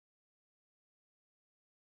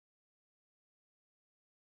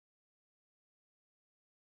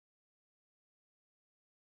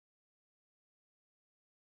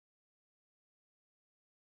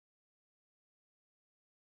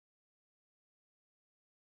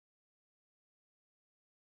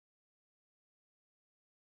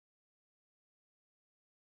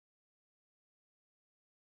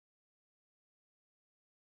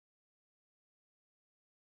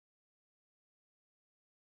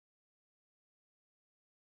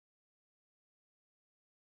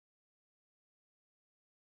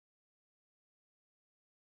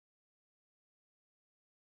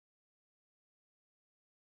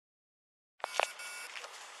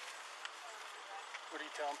 What are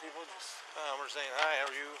you telling people? Just we're saying, hi, how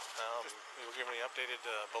are you? We were given an updated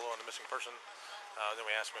below on the missing person. Then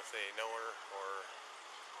we ask them if they know her or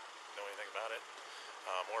know anything about it,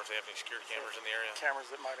 or if they have any security cameras in the area. Cameras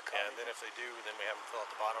that might have caught. And then if they do, then we have them fill out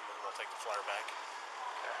the bottom and we'll take the flyer back.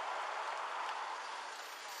 Okay.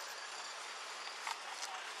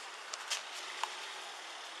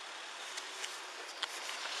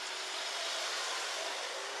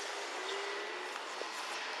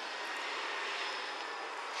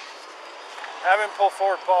 Have him pull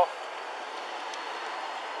forward, Paul.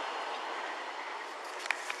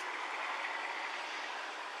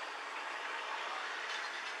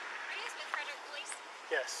 Are you Smith Frederick Police?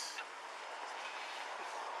 Yes.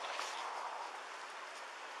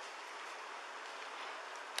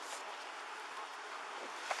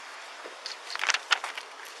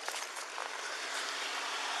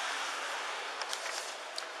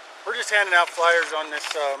 We're just handing out flyers on this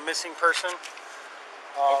missing person.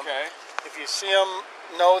 Okay. If you see them,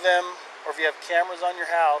 know them, or if you have cameras on your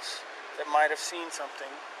house that might have seen something,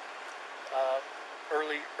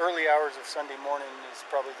 early hours of Sunday morning is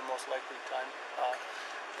probably the most likely time.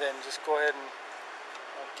 Then just go ahead and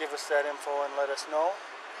give us that info and let us know.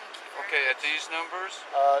 Okay, at these numbers?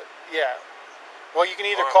 Yeah. Well, you can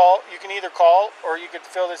either call. You can either call, or you could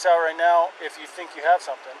fill this out right now if you think you have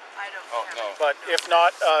something. I don't Oh, have no. it. But if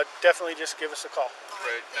not, definitely just give us a call.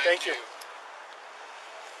 Great, Thank you.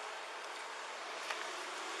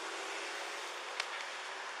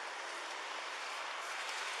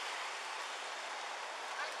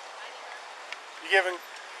 You giving?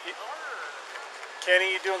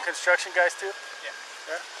 Kenny, you doing construction guys too?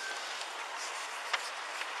 Yeah.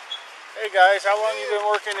 Hey guys, how long you been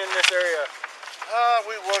working in this area?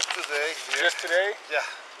 We work today here. Just today? Yeah.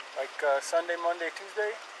 Like Sunday, Monday,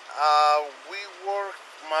 Tuesday? We work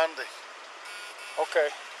Monday.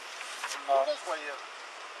 Okay.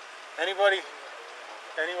 Anybody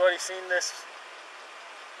seen this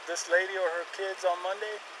lady or her kids on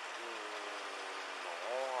Monday?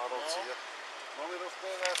 No, I don't see it. ¿No mira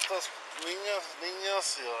usted a estos niños y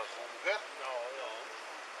a la mujer?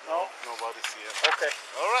 No? Nobody see it. Okay.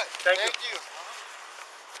 All right. Thank you. you.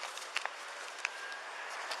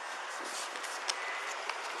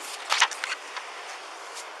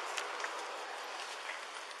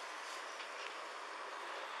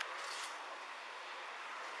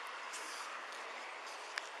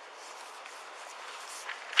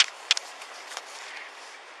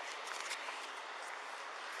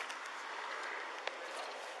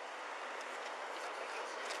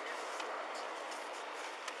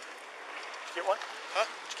 Get one? Huh?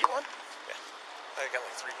 Did you get one? I got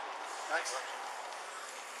like 3. Nice.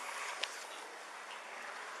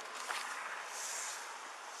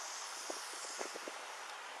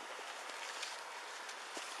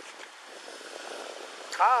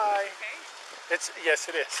 Hi.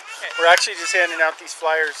 Yes, it is. We're actually just handing out these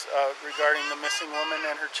flyers regarding the missing woman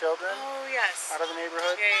and her children Oh, yes. out of the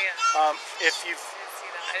neighborhood. Yeah. If you I didn't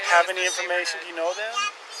see that. I didn't have know it any was this information, do you know them?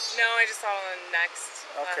 No, I just saw it on Next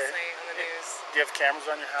Okay. last night on the news. Do you have cameras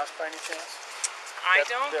on your house by any chance? I That-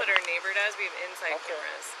 don't, that- but our neighbor does. We have inside Okay.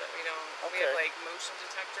 cameras, but we don't. We Okay. have like motion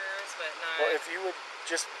detectors, but not. Well, if you would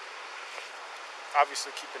just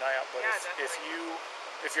obviously keep an eye out, but Yeah, if definitely.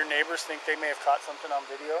 if your neighbors think they may have caught something on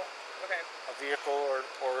video, Okay, a vehicle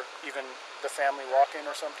or even the family walk-in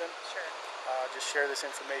or something, sure. just share this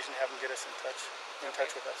information, have them get us in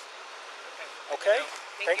touch with us. Okay. Okay? No,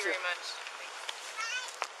 thank Thank you you. very much.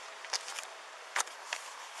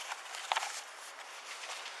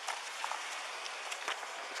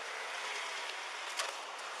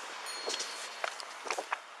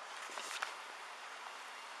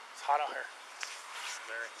 It's hot out here.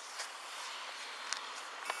 Very.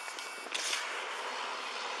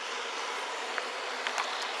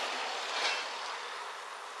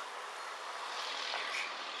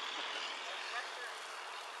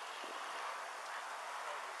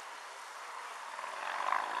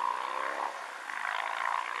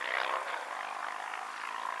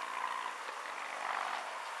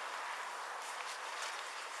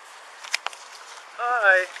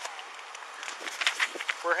 Hi.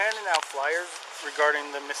 We're handing out flyers regarding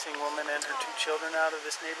the missing woman and her 2 children out of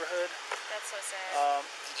this neighborhood. That's so sad.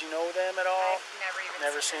 Did you know them at all? I've never even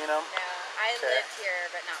Never seen them? No, I Okay. live here,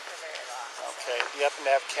 but not for very long. Okay. Do you happen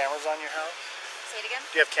to have cameras on your house? Say it again?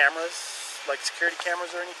 Do you have cameras, like security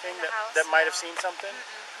cameras or anything In the house? that might have No. seen something?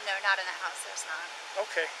 No, not in that house. There's not.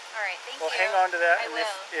 Okay. All right, thank Well, you. hang on to that, I and will.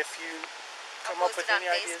 if you I'll come up post with it on any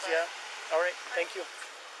ideas, Facebook. yeah. All right. Thank you.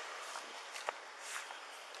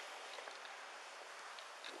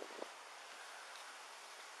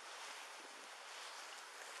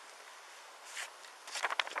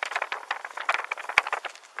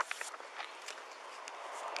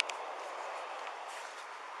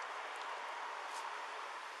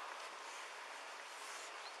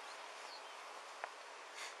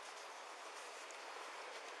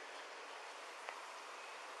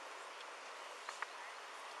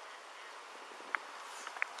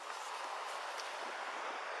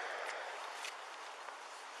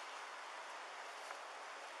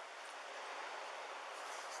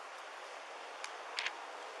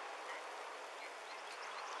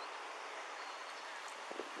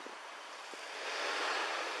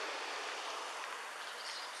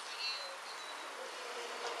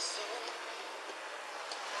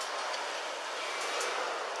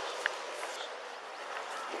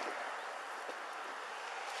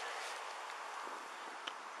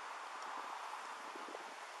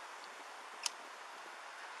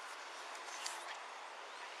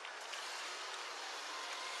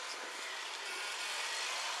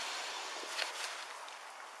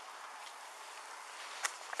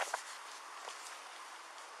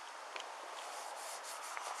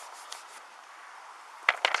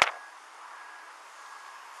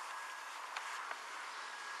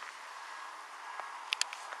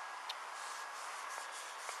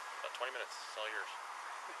 20 minutes. It's all yours.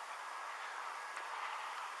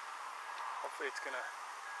 Hopefully it's not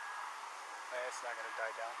gonna die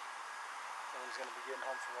down. When he's gonna be getting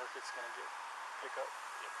home from work, it's gonna pick up.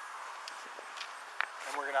 Yep.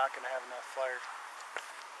 And we're not gonna have enough flyers.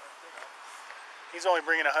 He's only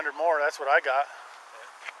bringing 100 more. That's what I got. Yeah.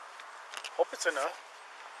 Hope it's enough.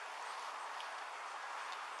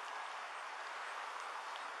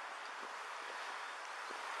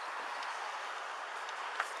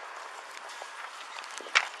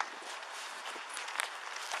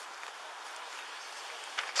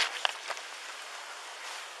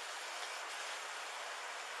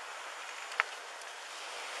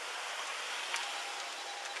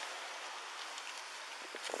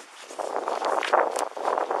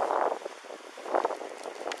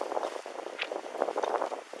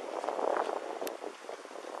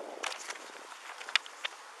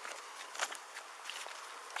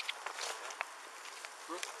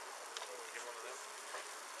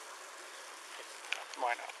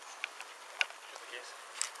 Why not? Just in case.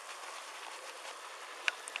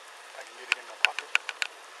 I can get it in my pocket.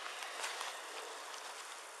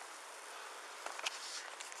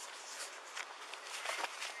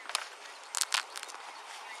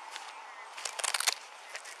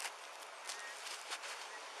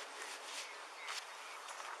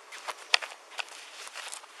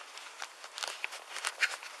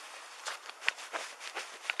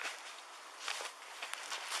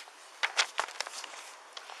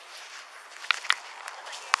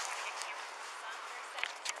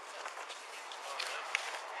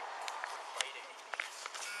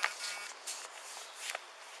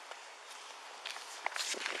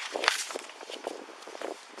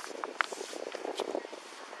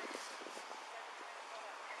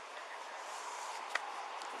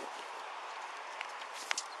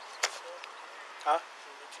 Huh?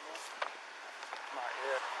 Not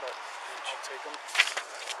yet, but I'll take them.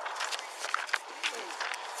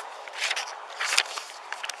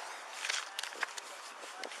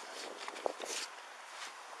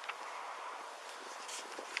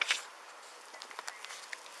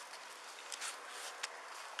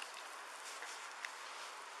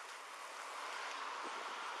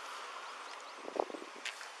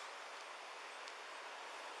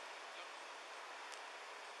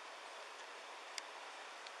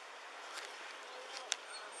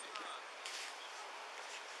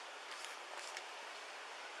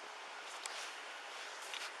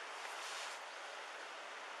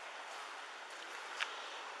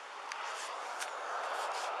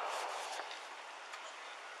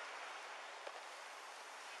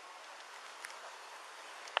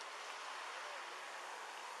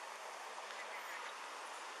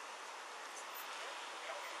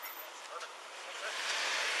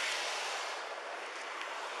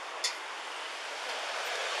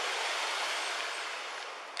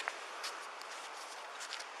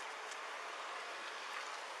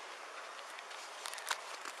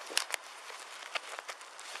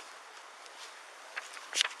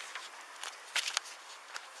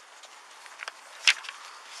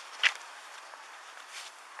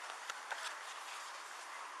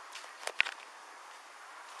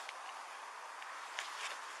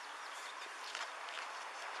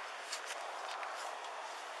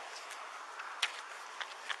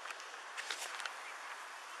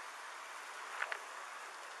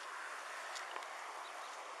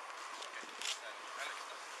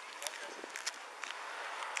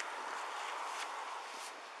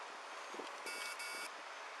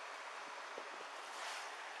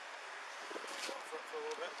 For a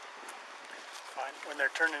little bit. Fine. When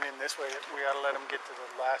they're turning in this way, we ought to let them get to the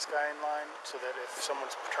last guy in line so that if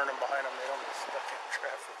someone's turning behind them, they don't get stuck in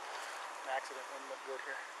traffic. An accident wouldn't look good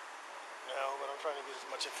here. No, but I'm trying to get as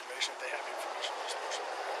much information if they have information on this person.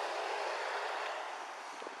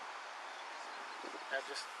 Yeah,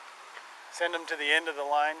 just send them to the end of the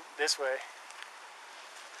line this way.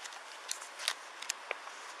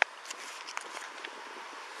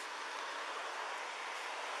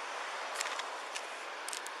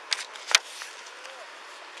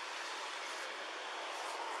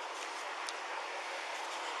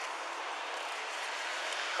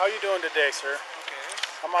 How are you doing today, sir? Okay.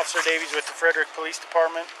 I'm Officer Davies with the Frederick Police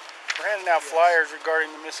Department. We're handing out flyers regarding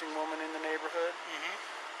the missing woman in the neighborhood.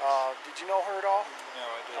 Did you know her at all? No,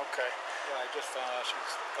 I didn't. Okay. Yeah, I just found out she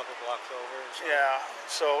was a couple blocks over. So. Yeah.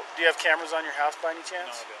 So, do you have cameras on your house by any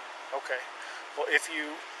chance? No, I don't. Okay. Well, if you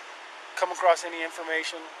come across any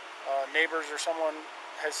information, neighbors or someone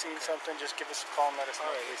has seen something, just give us a call and let us know,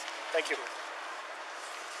 All right. please. Thank you.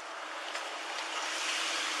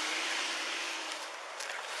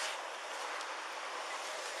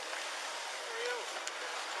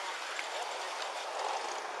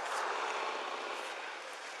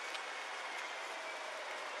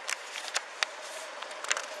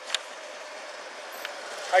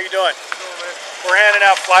 How you doing? We're handing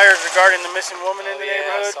out flyers regarding the missing woman in the I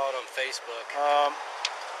neighborhood. saw it on Facebook.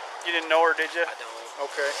 You didn't know her, did you? I don't.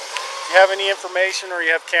 Okay. Do you have any information, or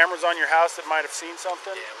you have cameras on your house that might have seen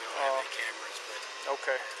something? Yeah, we don't have any cameras, but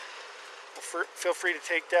Okay. Well, feel free to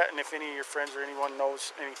take that, and if any of your friends or anyone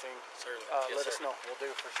knows anything, certainly. let us know. We'll do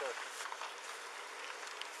it for sure.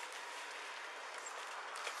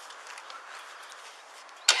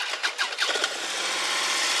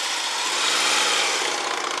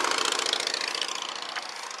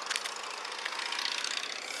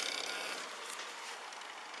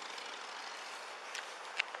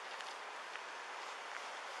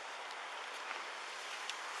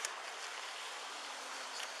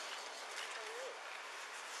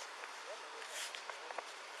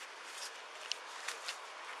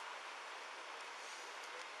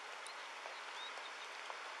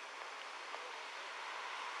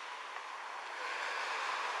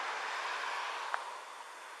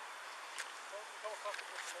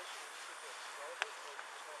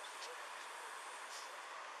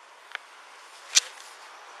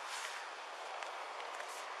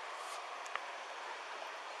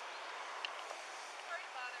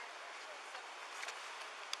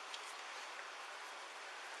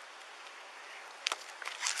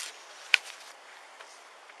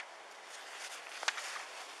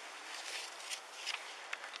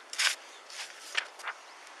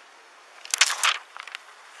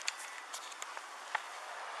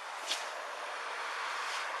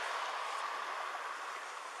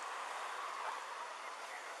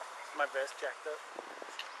 My vest jacked up.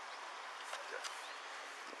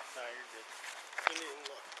 No, you're good. You need to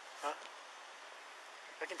look. Huh?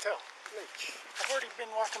 I can tell. I've already been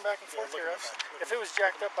walking back and forth look here. at that. If it was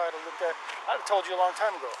jacked up, I'd have looked at. I'd have told you a long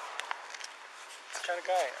time ago. That's the kind of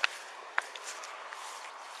guy I am.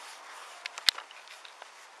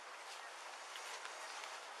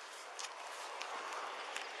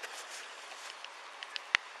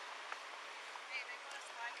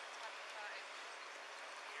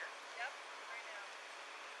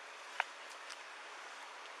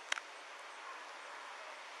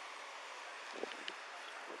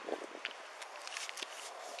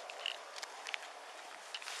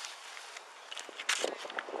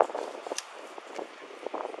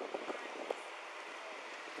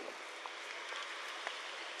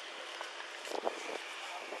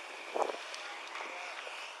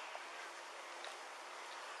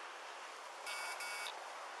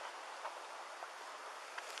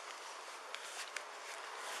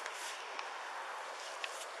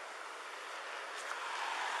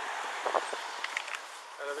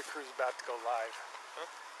 That other crew's about to go live. Huh?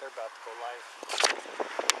 They're about to go live.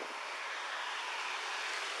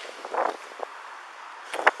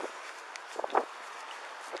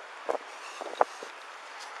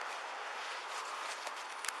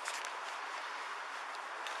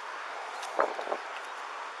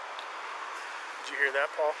 Did you hear that,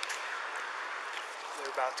 Paul?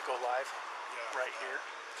 They're about to go live right here.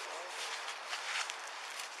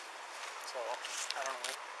 So I don't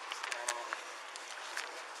know.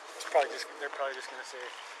 They're probably just gonna say,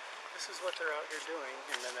 this is what they're out here doing,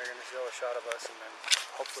 and then they're gonna show a shot of us, and then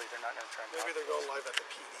hopefully they're not gonna try and Maybe talk they're to us. going live at the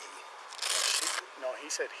PD. No, he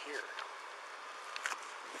said here.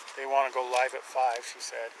 They want to go live at 5, she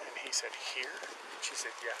said, and he said here. She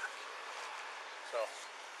said yeah. So.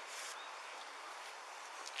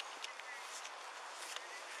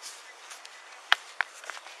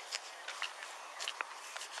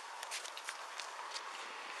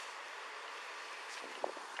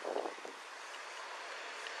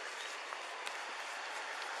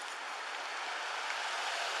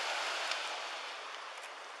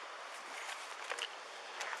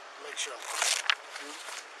 Make sure.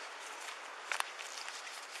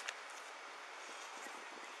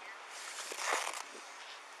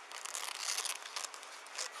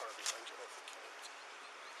 Car behind you, if you can.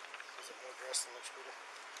 Is it more dressed than the scooter?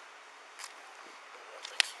 Yeah,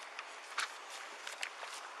 thanks.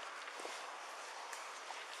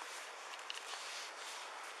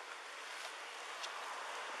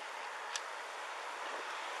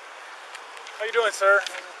 How you doing, sir?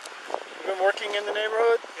 You been working in the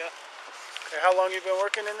neighborhood? Yeah. Okay, how long you been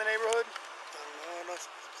working in the neighborhood? No,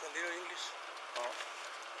 salido English. Oh.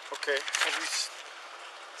 Okay. Have you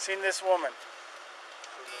seen this woman?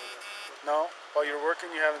 No? While you're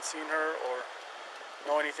working, you haven't seen her or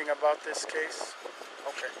know anything about this case?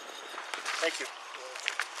 Okay. Thank you.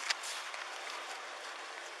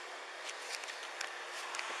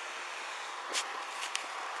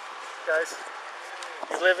 Guys,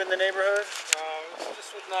 you live in the neighborhood?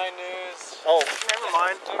 Just with 9 News. Oh, never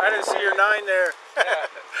mind. I didn't see your 9 there. Yeah.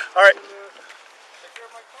 All right. Take care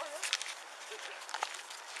of my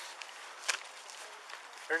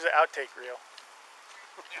There's an outtake reel.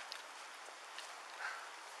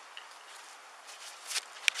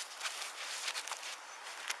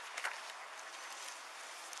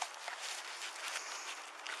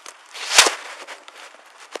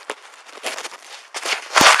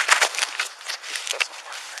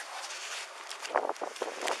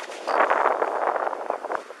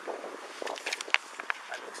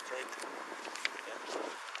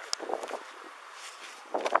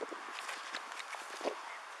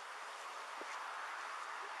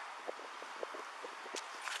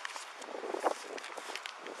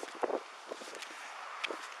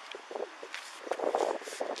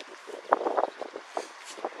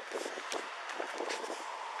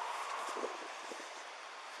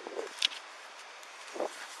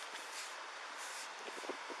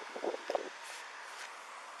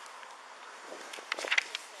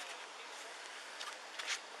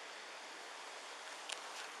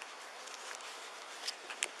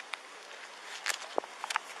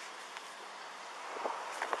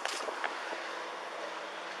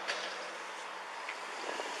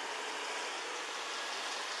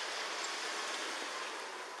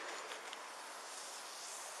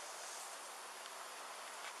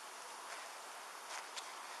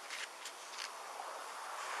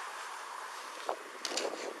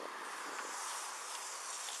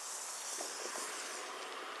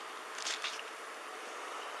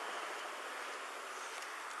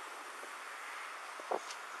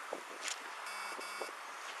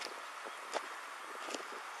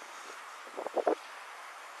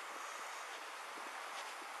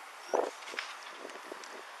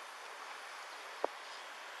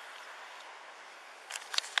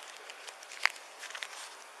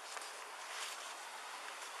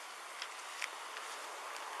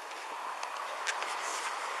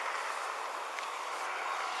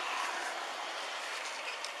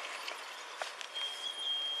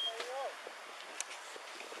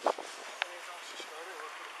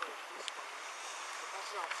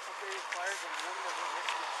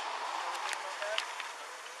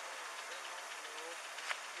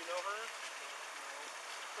 You know her? No.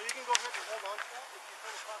 Well, you can go ahead and hold on to that. If you come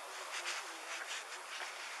across this information, you want to.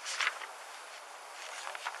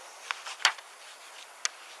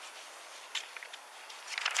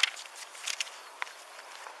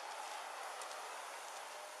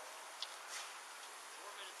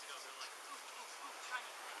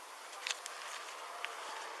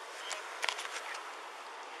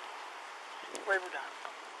 Wave her down.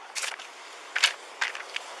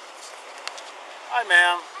 Hi,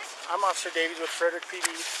 ma'am. I'm Officer Davies with Frederick PD.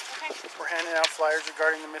 Okay. We're handing out flyers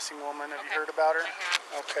regarding the missing woman. Have you heard about her? I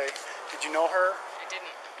have. Okay. Did you know her? I didn't.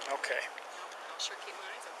 Okay. I'll sure keep my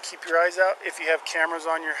eyes open. Keep your eyes out. If you have cameras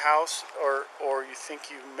on your house or you think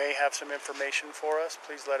you may have some information for us,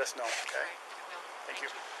 please let us know, okay? All right, I will. Thank you.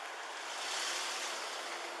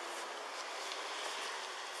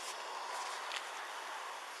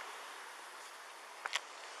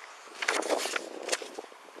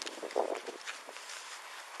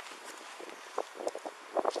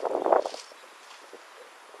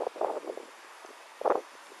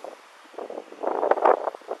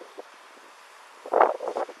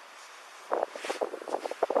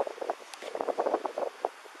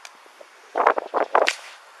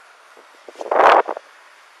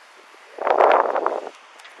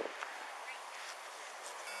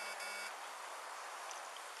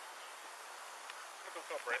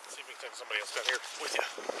 Call Brent and see if we can send somebody else down here with you.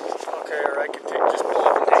 Okay, or I can just pull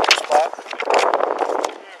up and take your spot. And then let me call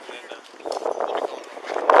him real quick.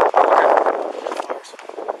 Okay. So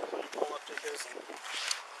you pull up to his.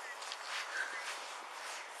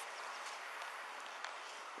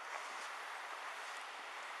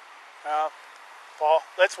 Paul,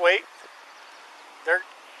 let's wait. They're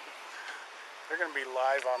going to be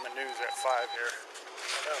live on the news at 5 here.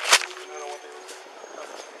 I don't know what they were doing.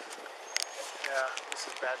 Yeah, this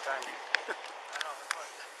is bad timing.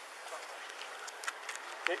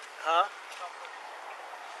 Huh?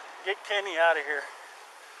 Get Kenny out of here.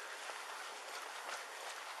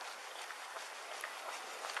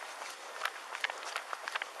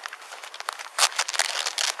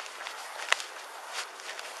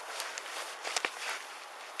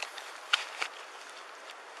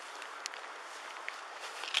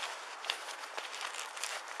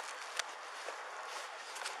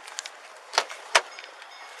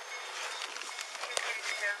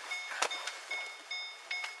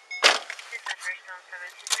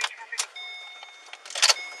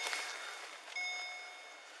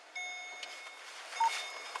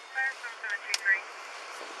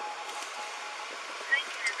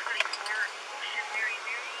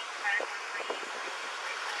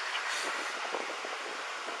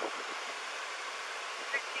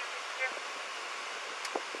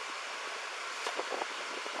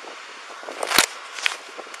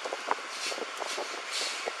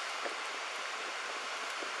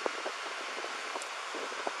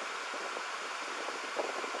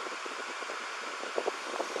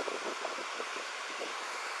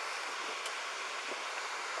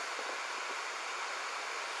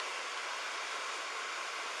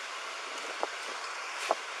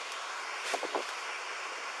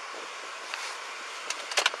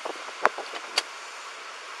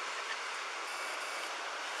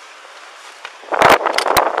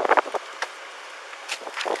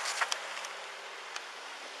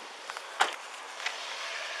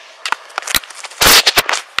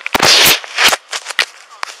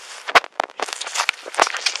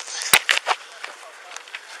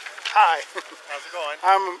 Hi. How's it going?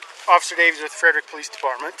 I'm Officer Davies with Frederick Police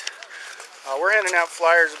Department. We're handing out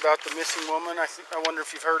flyers about the missing woman. I wonder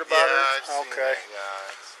if you've heard about her. I've seen Okay. that,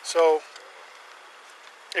 yeah. So,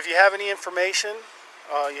 if you have any information,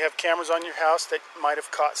 you have cameras on your house that might have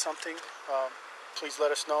caught something, please let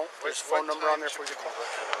us know. There's a phone number on there for you to call.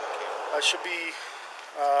 It should be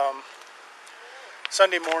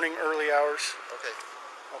Sunday morning, early hours. Okay.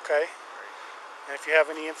 Okay? And if you have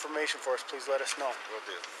any information for us, please let us know. Will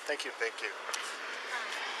do. Thank you. Thank you.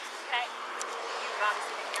 Okay. You've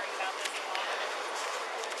obviously been hearing about this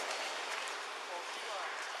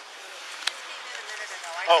a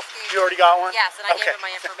lot. Oh, you already got one? Yes, and I Okay. gave her my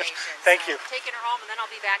information. Thank so you. Taking her home, and then I'll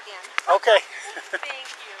be back in. Okay. Thank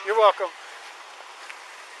you. You're welcome.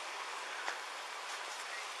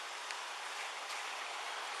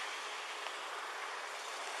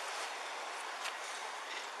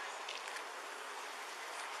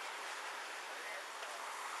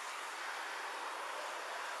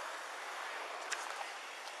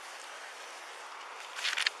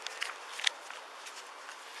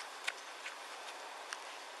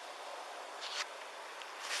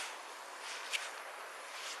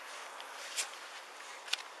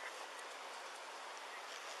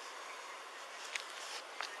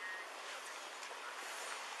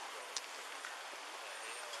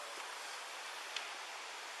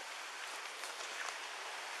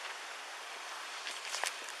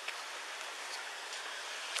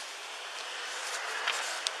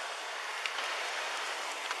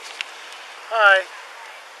 Hi.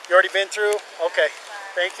 You already been through? Okay.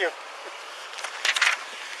 Thank you.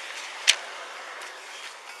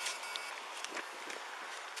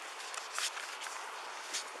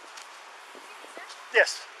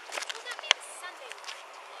 Yes. What does that mean Sunday morning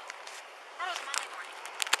to look? That was Monday morning.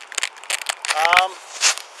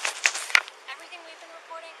 Everything we've been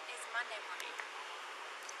reporting is Monday morning.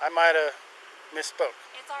 I might have misspoke.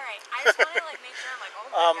 It's alright. I just want to make sure I'm like,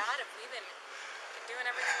 oh my god, if we've been doing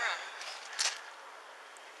everything wrong.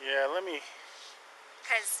 Yeah, let me...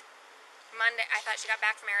 Because Monday, I thought she got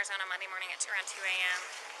back from Arizona Monday morning at around 2 a.m.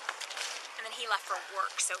 And then he left for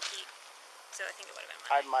work, so I think it would have been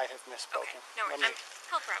I Monday. might have misspoken. Okay, no worries.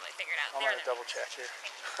 He'll probably figure it out. I'm There going it to is. double check here.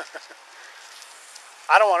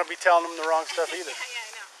 I don't want to be telling them the wrong stuff either. Yeah, I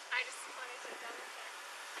know. I just wanted to double check.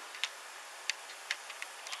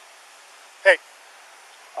 Hey,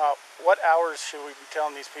 what hours should we be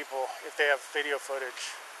telling these people if they have video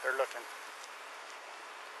footage they're looking?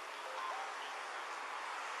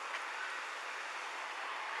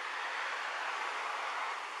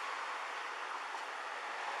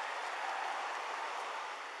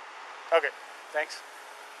 Okay, thanks.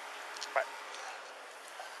 Bye.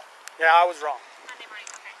 Yeah, I was wrong. Monday morning,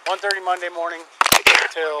 okay. 1:30 Monday morning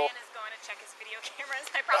till... Man is going to check his video cameras.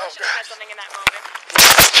 I probably Oh, should have said gosh. something in that moment.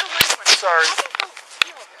 No, Monday morning. Sorry. I think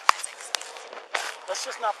he'll realize it. Let's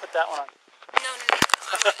just not put that one on. No.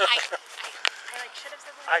 I should have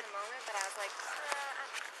said something in the moment, but I was like,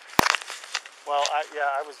 Well,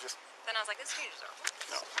 I was just... then I was like, this changes our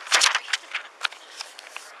No. Sorry.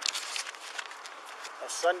 A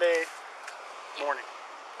Sunday morning,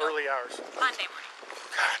 early hours. Monday morning.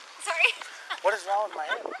 God, Sorry. what is wrong with my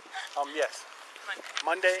head? Yes.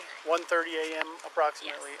 Monday. Monday, 1:30 a.m.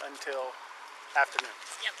 approximately until afternoon.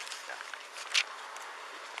 Yep. Yeah.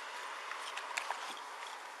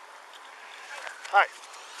 Hi.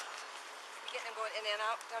 You getting them going in and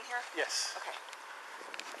out down here? Yes. Okay.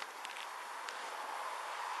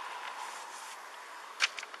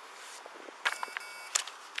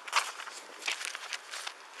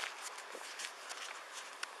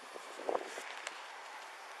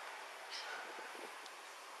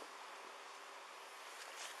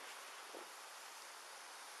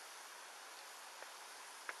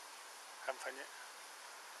 Having fun yet?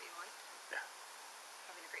 Are you on? Yeah.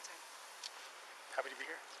 Having a great time. Happy to be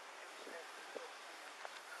here?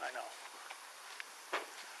 I know.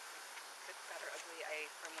 Good, bad, or ugly, I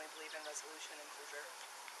firmly believe in resolution and closure.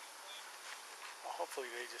 Well, hopefully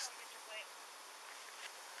they just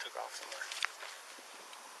took off somewhere.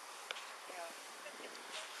 Yeah.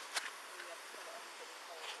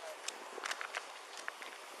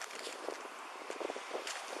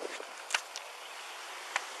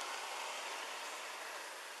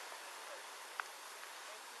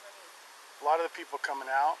 A lot of the people coming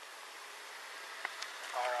out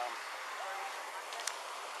are,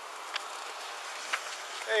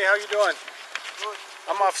 Hey, how you doing? Good.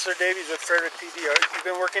 I'm Officer Davies with Frederick PD. You've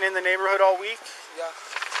been working in the neighborhood all week? Yeah.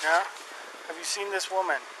 Yeah? Have you seen this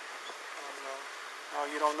woman? No. No,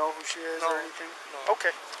 you don't know who she is No. or anything? No.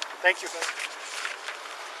 Okay, thank you.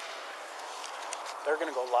 They're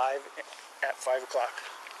gonna go live at 5 o'clock.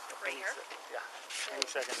 Right here? Yeah, any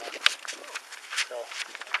second now. So,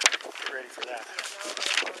 get ready for that.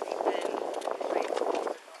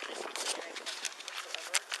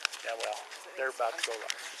 Yeah, well, they're about to go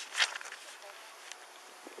live.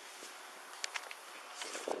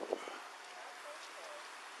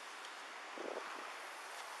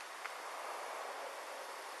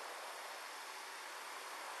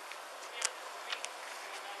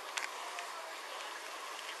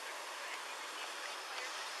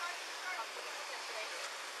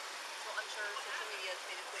 So I'm sure social media has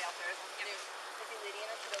made its way out there. There's like a lady in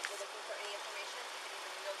us that we're looking for any information. If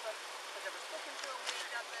anybody knows them, has ever spoken to them,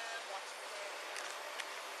 waved at them, watched them there.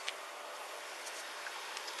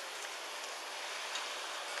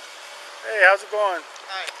 Hey, how's it going?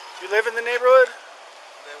 Hi. You live in the neighborhood?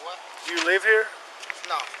 The what? Do you live here?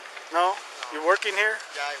 No. No? You're working here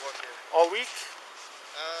Yeah, I work here. all week?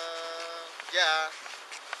 Yeah.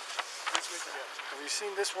 This week, yeah. Have you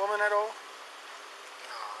seen this woman at all?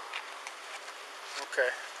 No.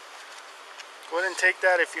 Okay. Go ahead and take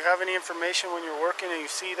that. If you have any information when you're working and you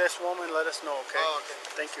see this woman, let us know, okay? Oh, okay.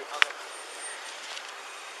 Thank you. Okay.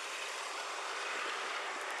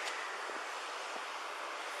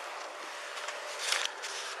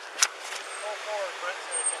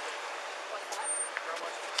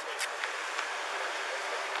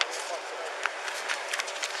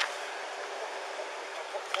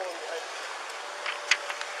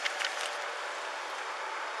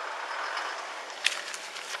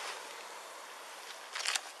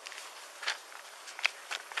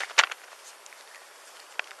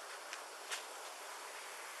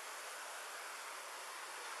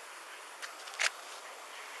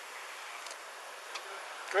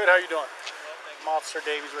 Good, how you doing? I'm Officer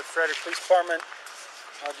Davies with Frederick Police Department.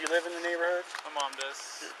 Do you live in the neighborhood? My mom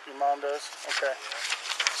does. Your mom does? Okay.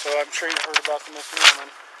 So I'm sure you've heard about the missing woman.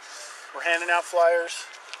 We're handing out flyers.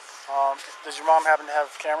 Does your mom happen to have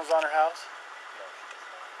cameras on her house?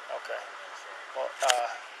 No. Okay. Well,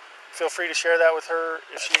 feel free to share that with her.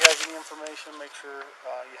 If she has any information, make sure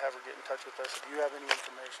you have her get in touch with us. If you have any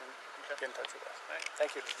information, get in touch with us.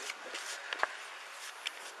 Thank you.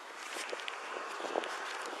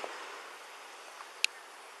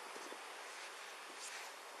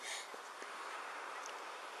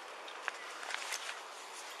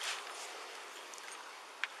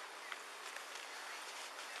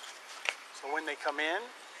 So when they come in,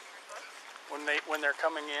 when they're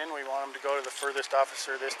coming in, we want them to go to the furthest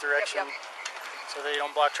officer this direction, so they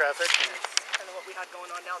don't block traffic. And Kind of what we had going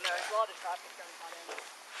on down there. There's a lot of traffic during that end.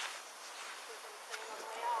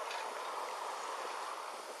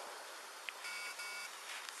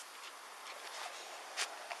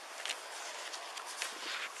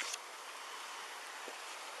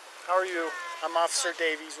 how are you? I'm Officer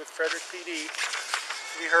Davies with Frederick PD.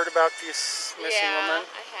 Have you heard about this missing woman?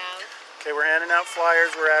 I have. Okay, we're handing out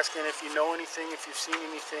flyers. We're asking if you know anything, if you've seen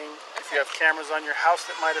anything. If you have cameras on your house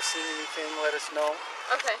that might have seen anything, let us know.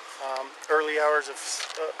 Okay. Early hours of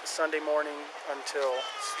Sunday morning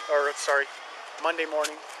Monday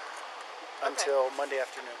morning until Monday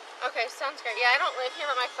afternoon. Okay, sounds great. Yeah, I don't live here,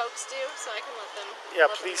 but my folks do, so I can let them. Yeah,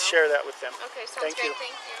 please share that with them. Okay, sounds Thank great. you.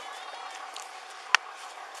 Thank you.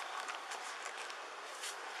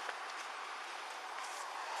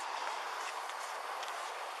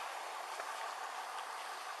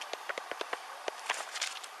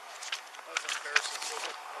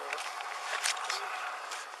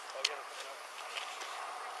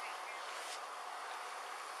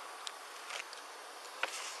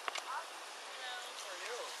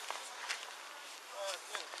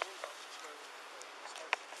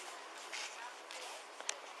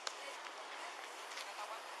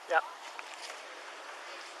 Yeah.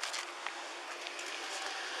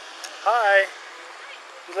 Hi.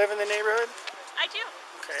 You live in the neighborhood? I do.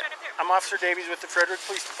 Okay. Start up there. I'm Officer Davies with the Frederick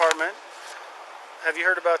Police Department. Have you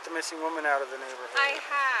heard about the missing woman out of the neighborhood? I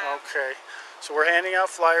have. Okay. So we're handing out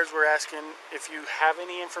flyers. We're asking if you have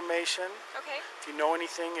any information, Okay. if you know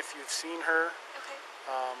anything, if you've seen her, Okay.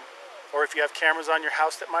 or if you have cameras on your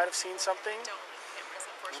house that might have seen something. Don't have cameras,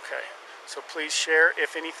 unfortunately. Okay. So please share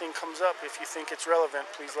if anything comes up. If you think it's relevant,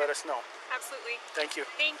 please let us know. Absolutely. Thank you.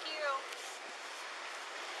 Thank you.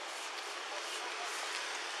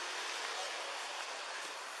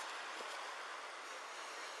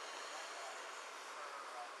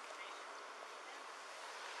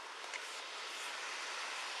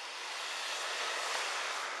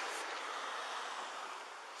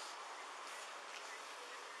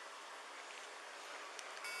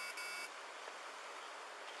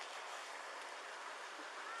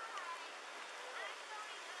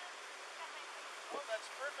 Well, that's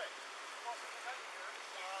perfect.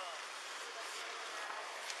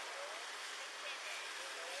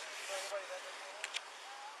 FYI,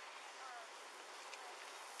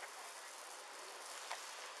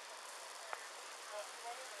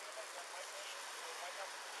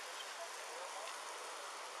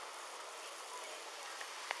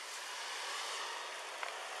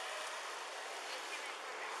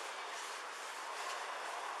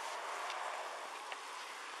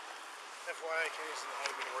 Kenny's and I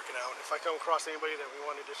have been working out. If I come across anybody that we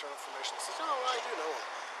want additional information, says, "Oh, I do know him,"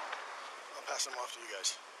 I'll pass them off to you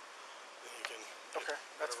guys. Then you can get Okay,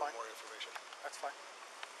 that's fine. more information. That's fine.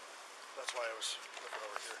 That's why I was looking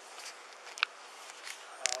over here.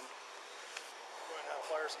 Go ahead and have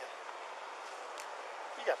flyers again.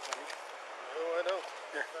 You got plenty. Oh, I know.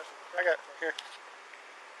 Here, I got here.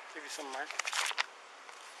 Give you some of mine.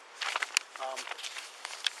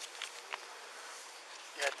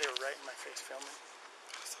 Yeah, they were right in my face filming,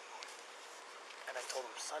 and I told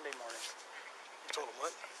them Sunday morning. You told them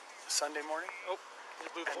what? Sunday morning. Oh, you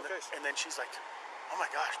blew the whole case. And then she's like, "Oh my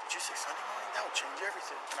gosh, did you say Sunday morning? That would change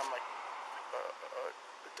everything." And I'm like,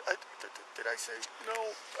 did I say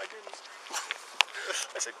no? I didn't.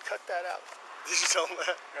 I said, cut that out. Did you tell them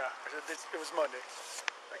that? Yeah. I said it was Monday.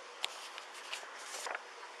 Like,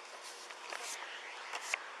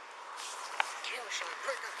 camera shot,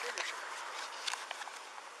 right now, camera shot.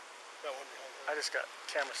 Got one behind her. I just got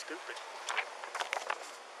camera stupid.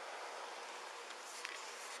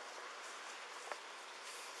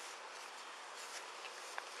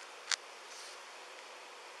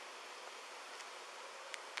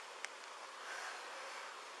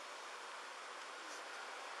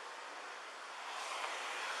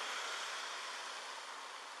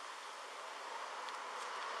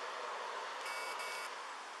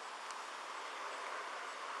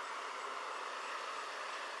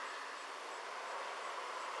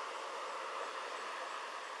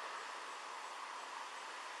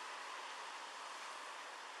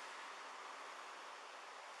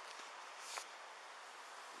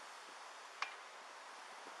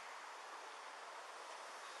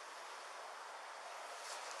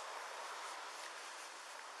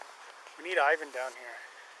 We need Ivan down here.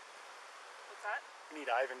 What's that? We need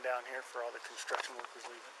Ivan down here for all the construction workers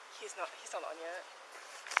leaving. He's not on yet.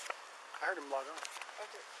 I heard him log on. Oh,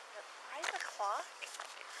 dude. 5 o'clock?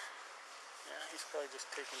 Yeah, he's probably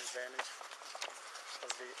just taking advantage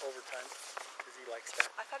of the overtime because he likes that.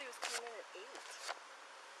 I thought he was coming in at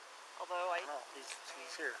 8. Although No, he's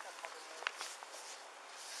here.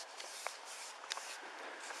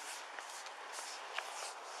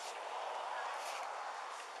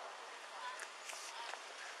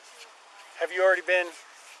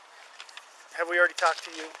 Have we already talked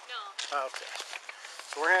to you? No. Oh, okay.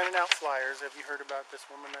 So we're handing out flyers. Have you heard about this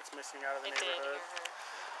woman that's missing out of the I did hear neighborhood?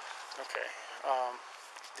 her. Okay.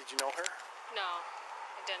 Did you know her? No,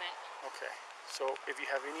 I didn't. Okay. So if you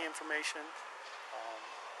have any information,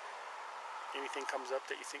 anything comes up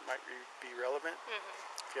that you think might be relevant,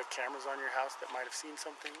 if you have cameras on your house that might have seen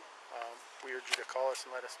something, we urge you to call us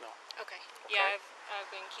and let us know. Okay. Yeah, I've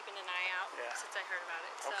been keeping an eye out since I heard about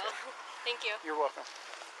it. So, Okay. thank you. You're welcome.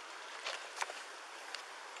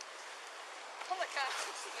 oh my gosh.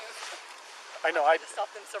 I know. I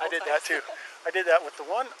Stopped them several did times. that too. I did that with the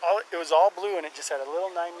one. It was all blue and it just had a little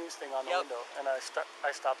 9 News thing on the Yep. window, and I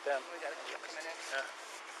stopped them. We gotta keep coming in. Yeah.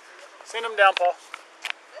 Send them down, Paul.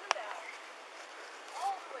 Send him down.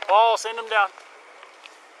 All the way. Paul, send them down.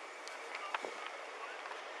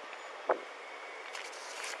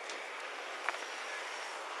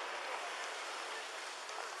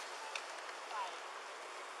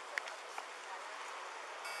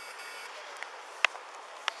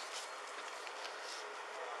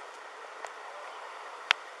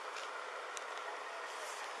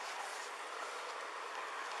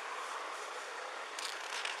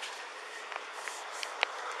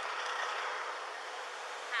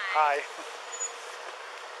 Hi.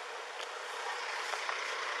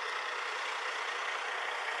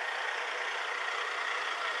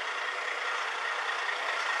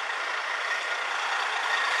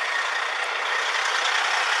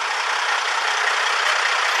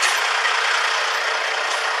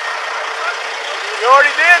 You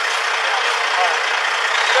already did? All right.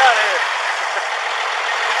 Get out of here.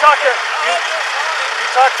 You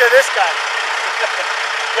talk to this guy.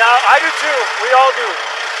 Yeah, I do too. We all do.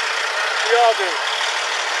 We all do.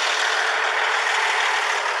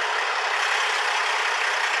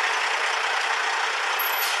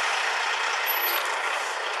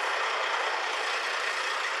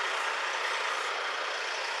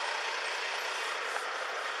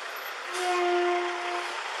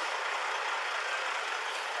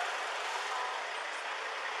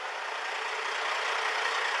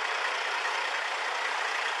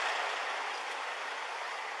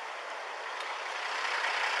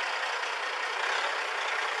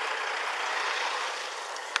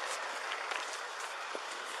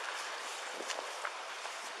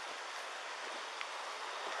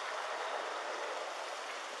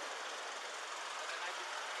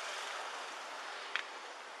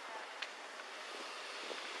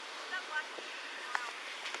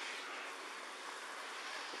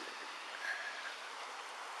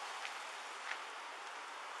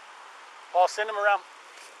 Paul, send him around.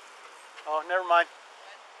 Oh, never mind.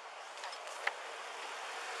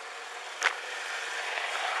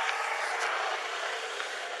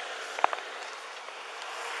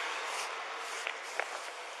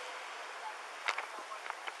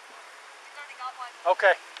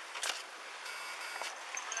 Okay.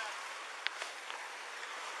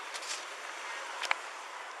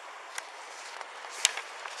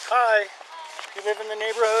 Hi. You live in the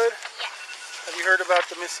neighborhood? Yes. Have you heard about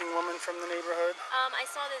the missing woman from the neighborhood? I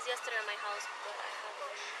saw this yesterday at my house, but I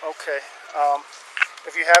haven't. Okay.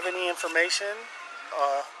 If you have any information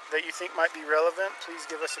that you think might be relevant, please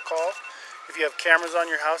give us a call. If you have cameras on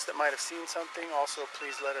your house that might have seen something, also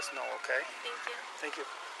please let us know, okay? Thank you. Thank you.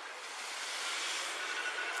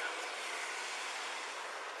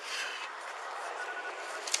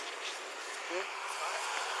 Hmm?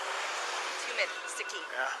 2 minutes, sticky.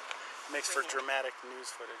 Yeah. Makes for dramatic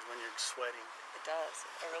news footage when you're sweating. It does.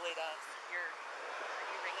 It really does. Are you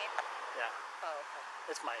ringing? Yeah. Oh,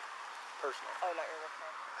 okay. It's my personal. Oh, not your work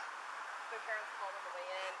phone. My parents called on the way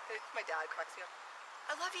in. My dad cracks me up.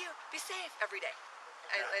 I love you. Be safe every day.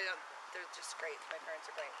 Yeah. I don't. They're just great. My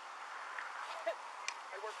parents are great.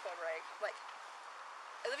 My work phone rang. I'm like,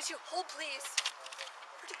 I love you. Hold, please.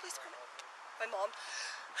 Where'd you please come? My mom.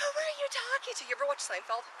 Who are you talking to? You ever watch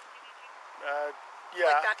Seinfeld? Yeah.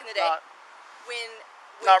 Like back in the day. When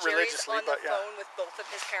Not Jerry's religiously, on the phone with both of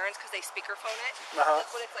his parents because they speakerphone it.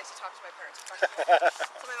 That's what it's like to talk to my parents. So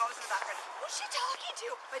my mom's in the background. Who's she talking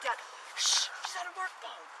to? My dad. Shh, she's on a work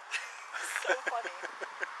phone. So funny.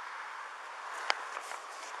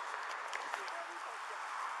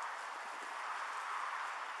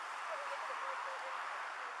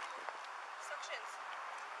 Suctions.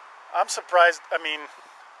 I'm surprised. I mean,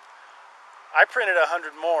 I printed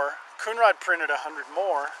 100 more. Coonrod printed 100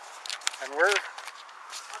 more, and you've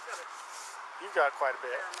got quite a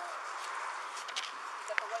bit. Is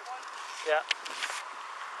that the white one? Yeah.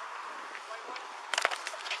 White one?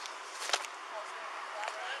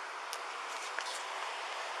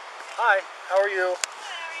 Hi, how are you? Good,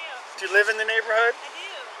 how are you? Do you live in the neighborhood? I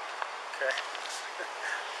do. Okay.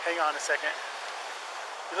 Hang on a second.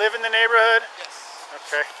 You live in the neighborhood? Yes.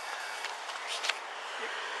 Okay.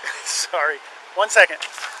 Sorry. 1 second.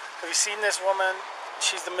 Have you seen this woman?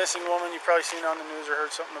 She's the missing woman. You've probably seen it on the news or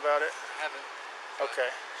heard something about it. I haven't. Okay.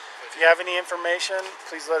 If you have any information,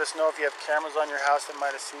 please let us know. If you have cameras on your house that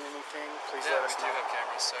might have seen anything, please let us we do know. have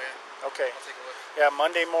cameras, so yeah. Okay. I'll take a look. Yeah,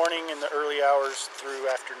 Monday morning in the early hours through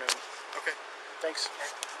afternoon. Okay. Thanks.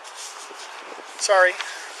 Sorry.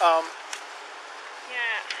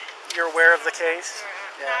 Yeah. You're aware of the case?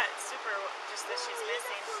 Yeah. Not super, just that she's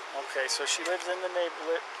missing. Okay, so she lives in the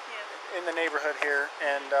neighborhood. Yeah. In the neighborhood here,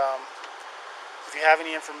 and if you have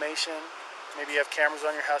any information, maybe you have cameras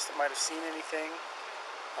on your house that might have seen anything,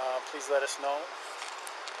 please let us know.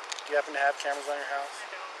 Do you happen to have cameras on your house?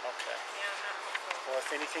 I don't. Okay. Yeah, I'm not hopeful. Well,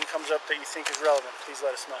 if anything comes up that you think is relevant, please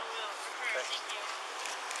let us know. I will. Okay. Thank you.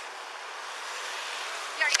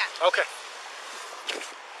 You already got it. Okay.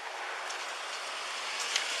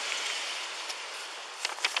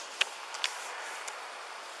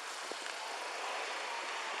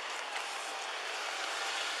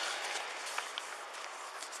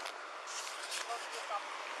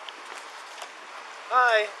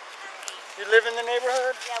 Hi. You live in the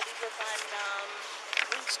neighborhood? Yeah, we live on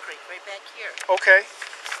Wings Creek, right back here. Okay.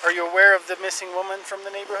 Are you aware of the missing woman from the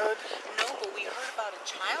neighborhood? No, but we heard about a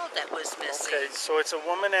child that was missing. Okay, so it's a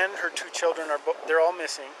woman and her 2 children they're all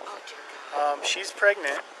missing. Oh, dear God. She's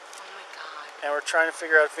pregnant. Oh, my God. And we're trying to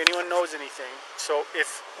figure out if anyone knows anything. So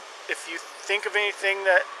if you think of anything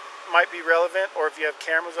that might be relevant, or if you have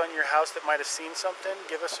cameras on your house that might have seen something,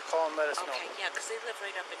 give us a call and let us know. Okay, yeah, because they live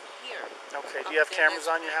right up in here. Okay, do you have cameras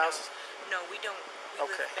on your house? No, we don't. We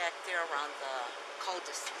live back there around the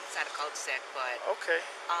cul-de-sac. It's not a cul-de-sac, but... Okay.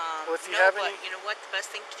 Well, if you no, have but any... you know what? The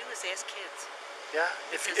best thing to do is ask kids. Yeah,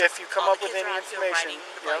 if you come all up the with kids any are out there information,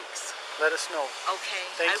 riding the bikes. let us know. Okay,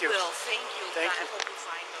 Thank you. I will. Thank you. Thank God, you. I hope you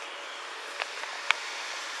find them.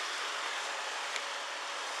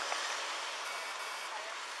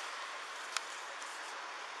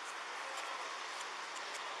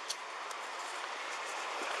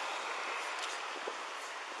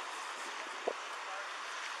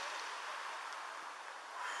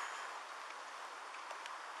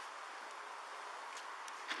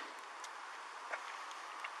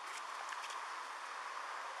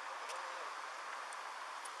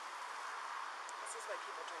 This is why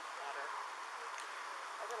people drink water.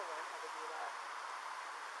 I gotta learn how to do that.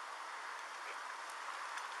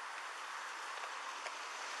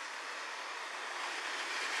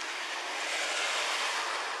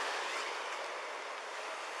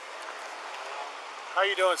 How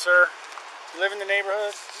you doing, sir? You live in the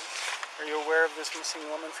neighborhood? Are you aware of this missing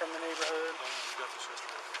woman from the neighborhood?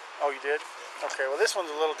 Oh, you did? Okay, well this one's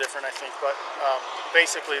a little different, I think, but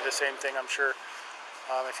basically the same thing, I'm sure.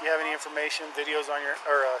 If you have any information, videos on your,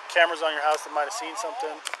 or cameras on your house that might have seen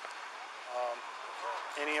something,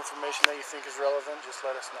 any information that you think is relevant, just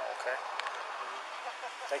let us know, okay?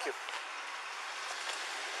 Thank you.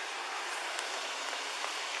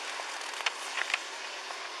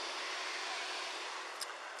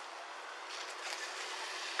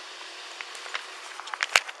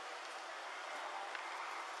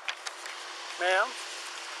 Ma'am,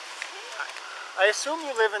 I assume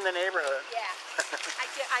you live in the neighborhood. Yeah.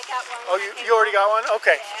 I got one. Oh, you already got one?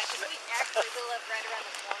 Okay. Yeah, 'cause we actually live right around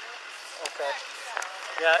the corner. Okay.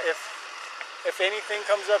 Yeah, if anything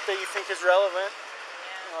comes up that you think is relevant,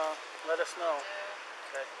 let us know.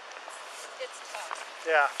 Okay. It's tough.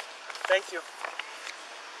 Yeah. Thank you.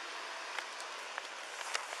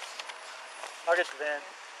 I'll get the van.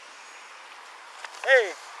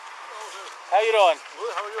 Hey. How you doing?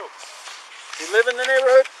 Good, how are you? You live in the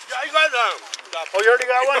neighborhood? Yeah, I got them. Oh, you already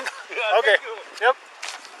got one? Yeah, okay. thank you. Yep.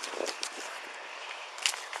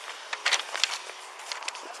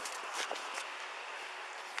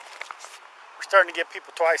 We're starting to get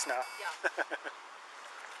people twice now. Yeah.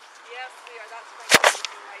 Yes, we are. That's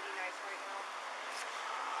mighty nice right now.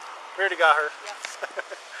 We already got her. Yep.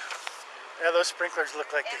 Yeah, those sprinklers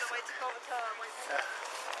look like And this. the white Tacoma tub. Yeah.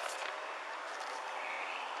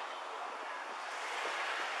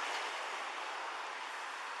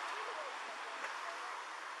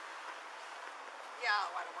 Yeah,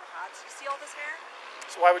 why don't wear hats? You see all this hair?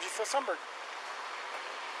 So why would you feel sunburned?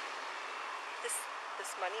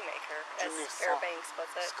 This moneymaker, as Jimmy Fairbanks puts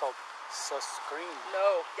it. It's called sunscreen.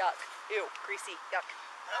 No, yuck. Ew, greasy, yuck.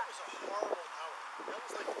 That was a horrible hour. That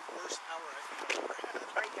was like the worst hour I've ever had.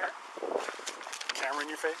 Right there. Camera in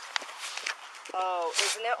your face? Oh,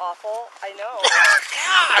 isn't it awful? I know.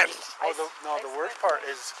 God! Oh, the worst part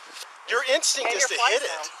is Your instinct And is your to flies hit it.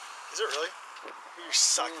 down. Is it really? You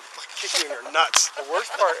suck. Fucking kick you in your nuts. the worst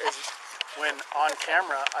part is when on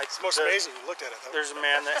camera It's most amazing. You looked at it though. There's a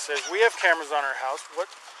man that says, "We have cameras on our house.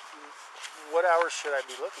 What hours should I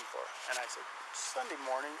be looking for?" And I said, "Sunday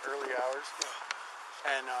morning, early hours."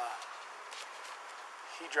 And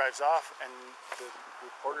he drives off, and the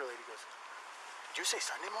reporter lady goes, "Did you say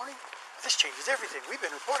Sunday morning? This changes everything. We've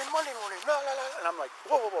been reporting Monday morning." La la la. And I'm like,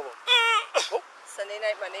 "Whoa, whoa, whoa, whoa." Sunday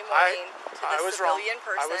night, Monday morning to I the was wrong. civilian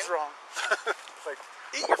person. I was wrong. Like,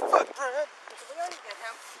 eat your foot, Brad. Did we already get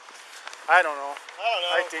him? I don't know. I don't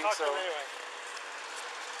know. I think Talk to so. him anyway.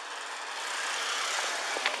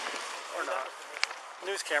 Or not.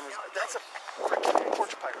 News cameras. That's a freaking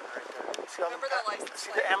porch pirate right there. See all Remember the that license see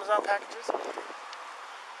plate? the Amazon packages?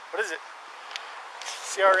 What is it?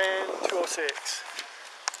 CRN 206.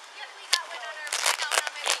 Yep, we got one on our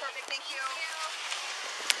Perfect, thank you.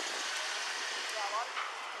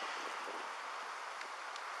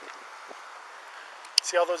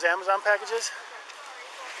 See all those Amazon packages?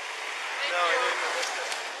 No, I didn't. I missed it.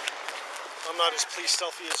 I'm not as pleased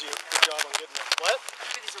selfie as you. Good job on getting it. What?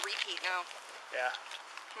 Maybe there's a repeat now. Yeah.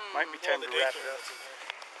 Might be time to wrap it up.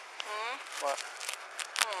 What?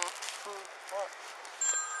 Hmm. What?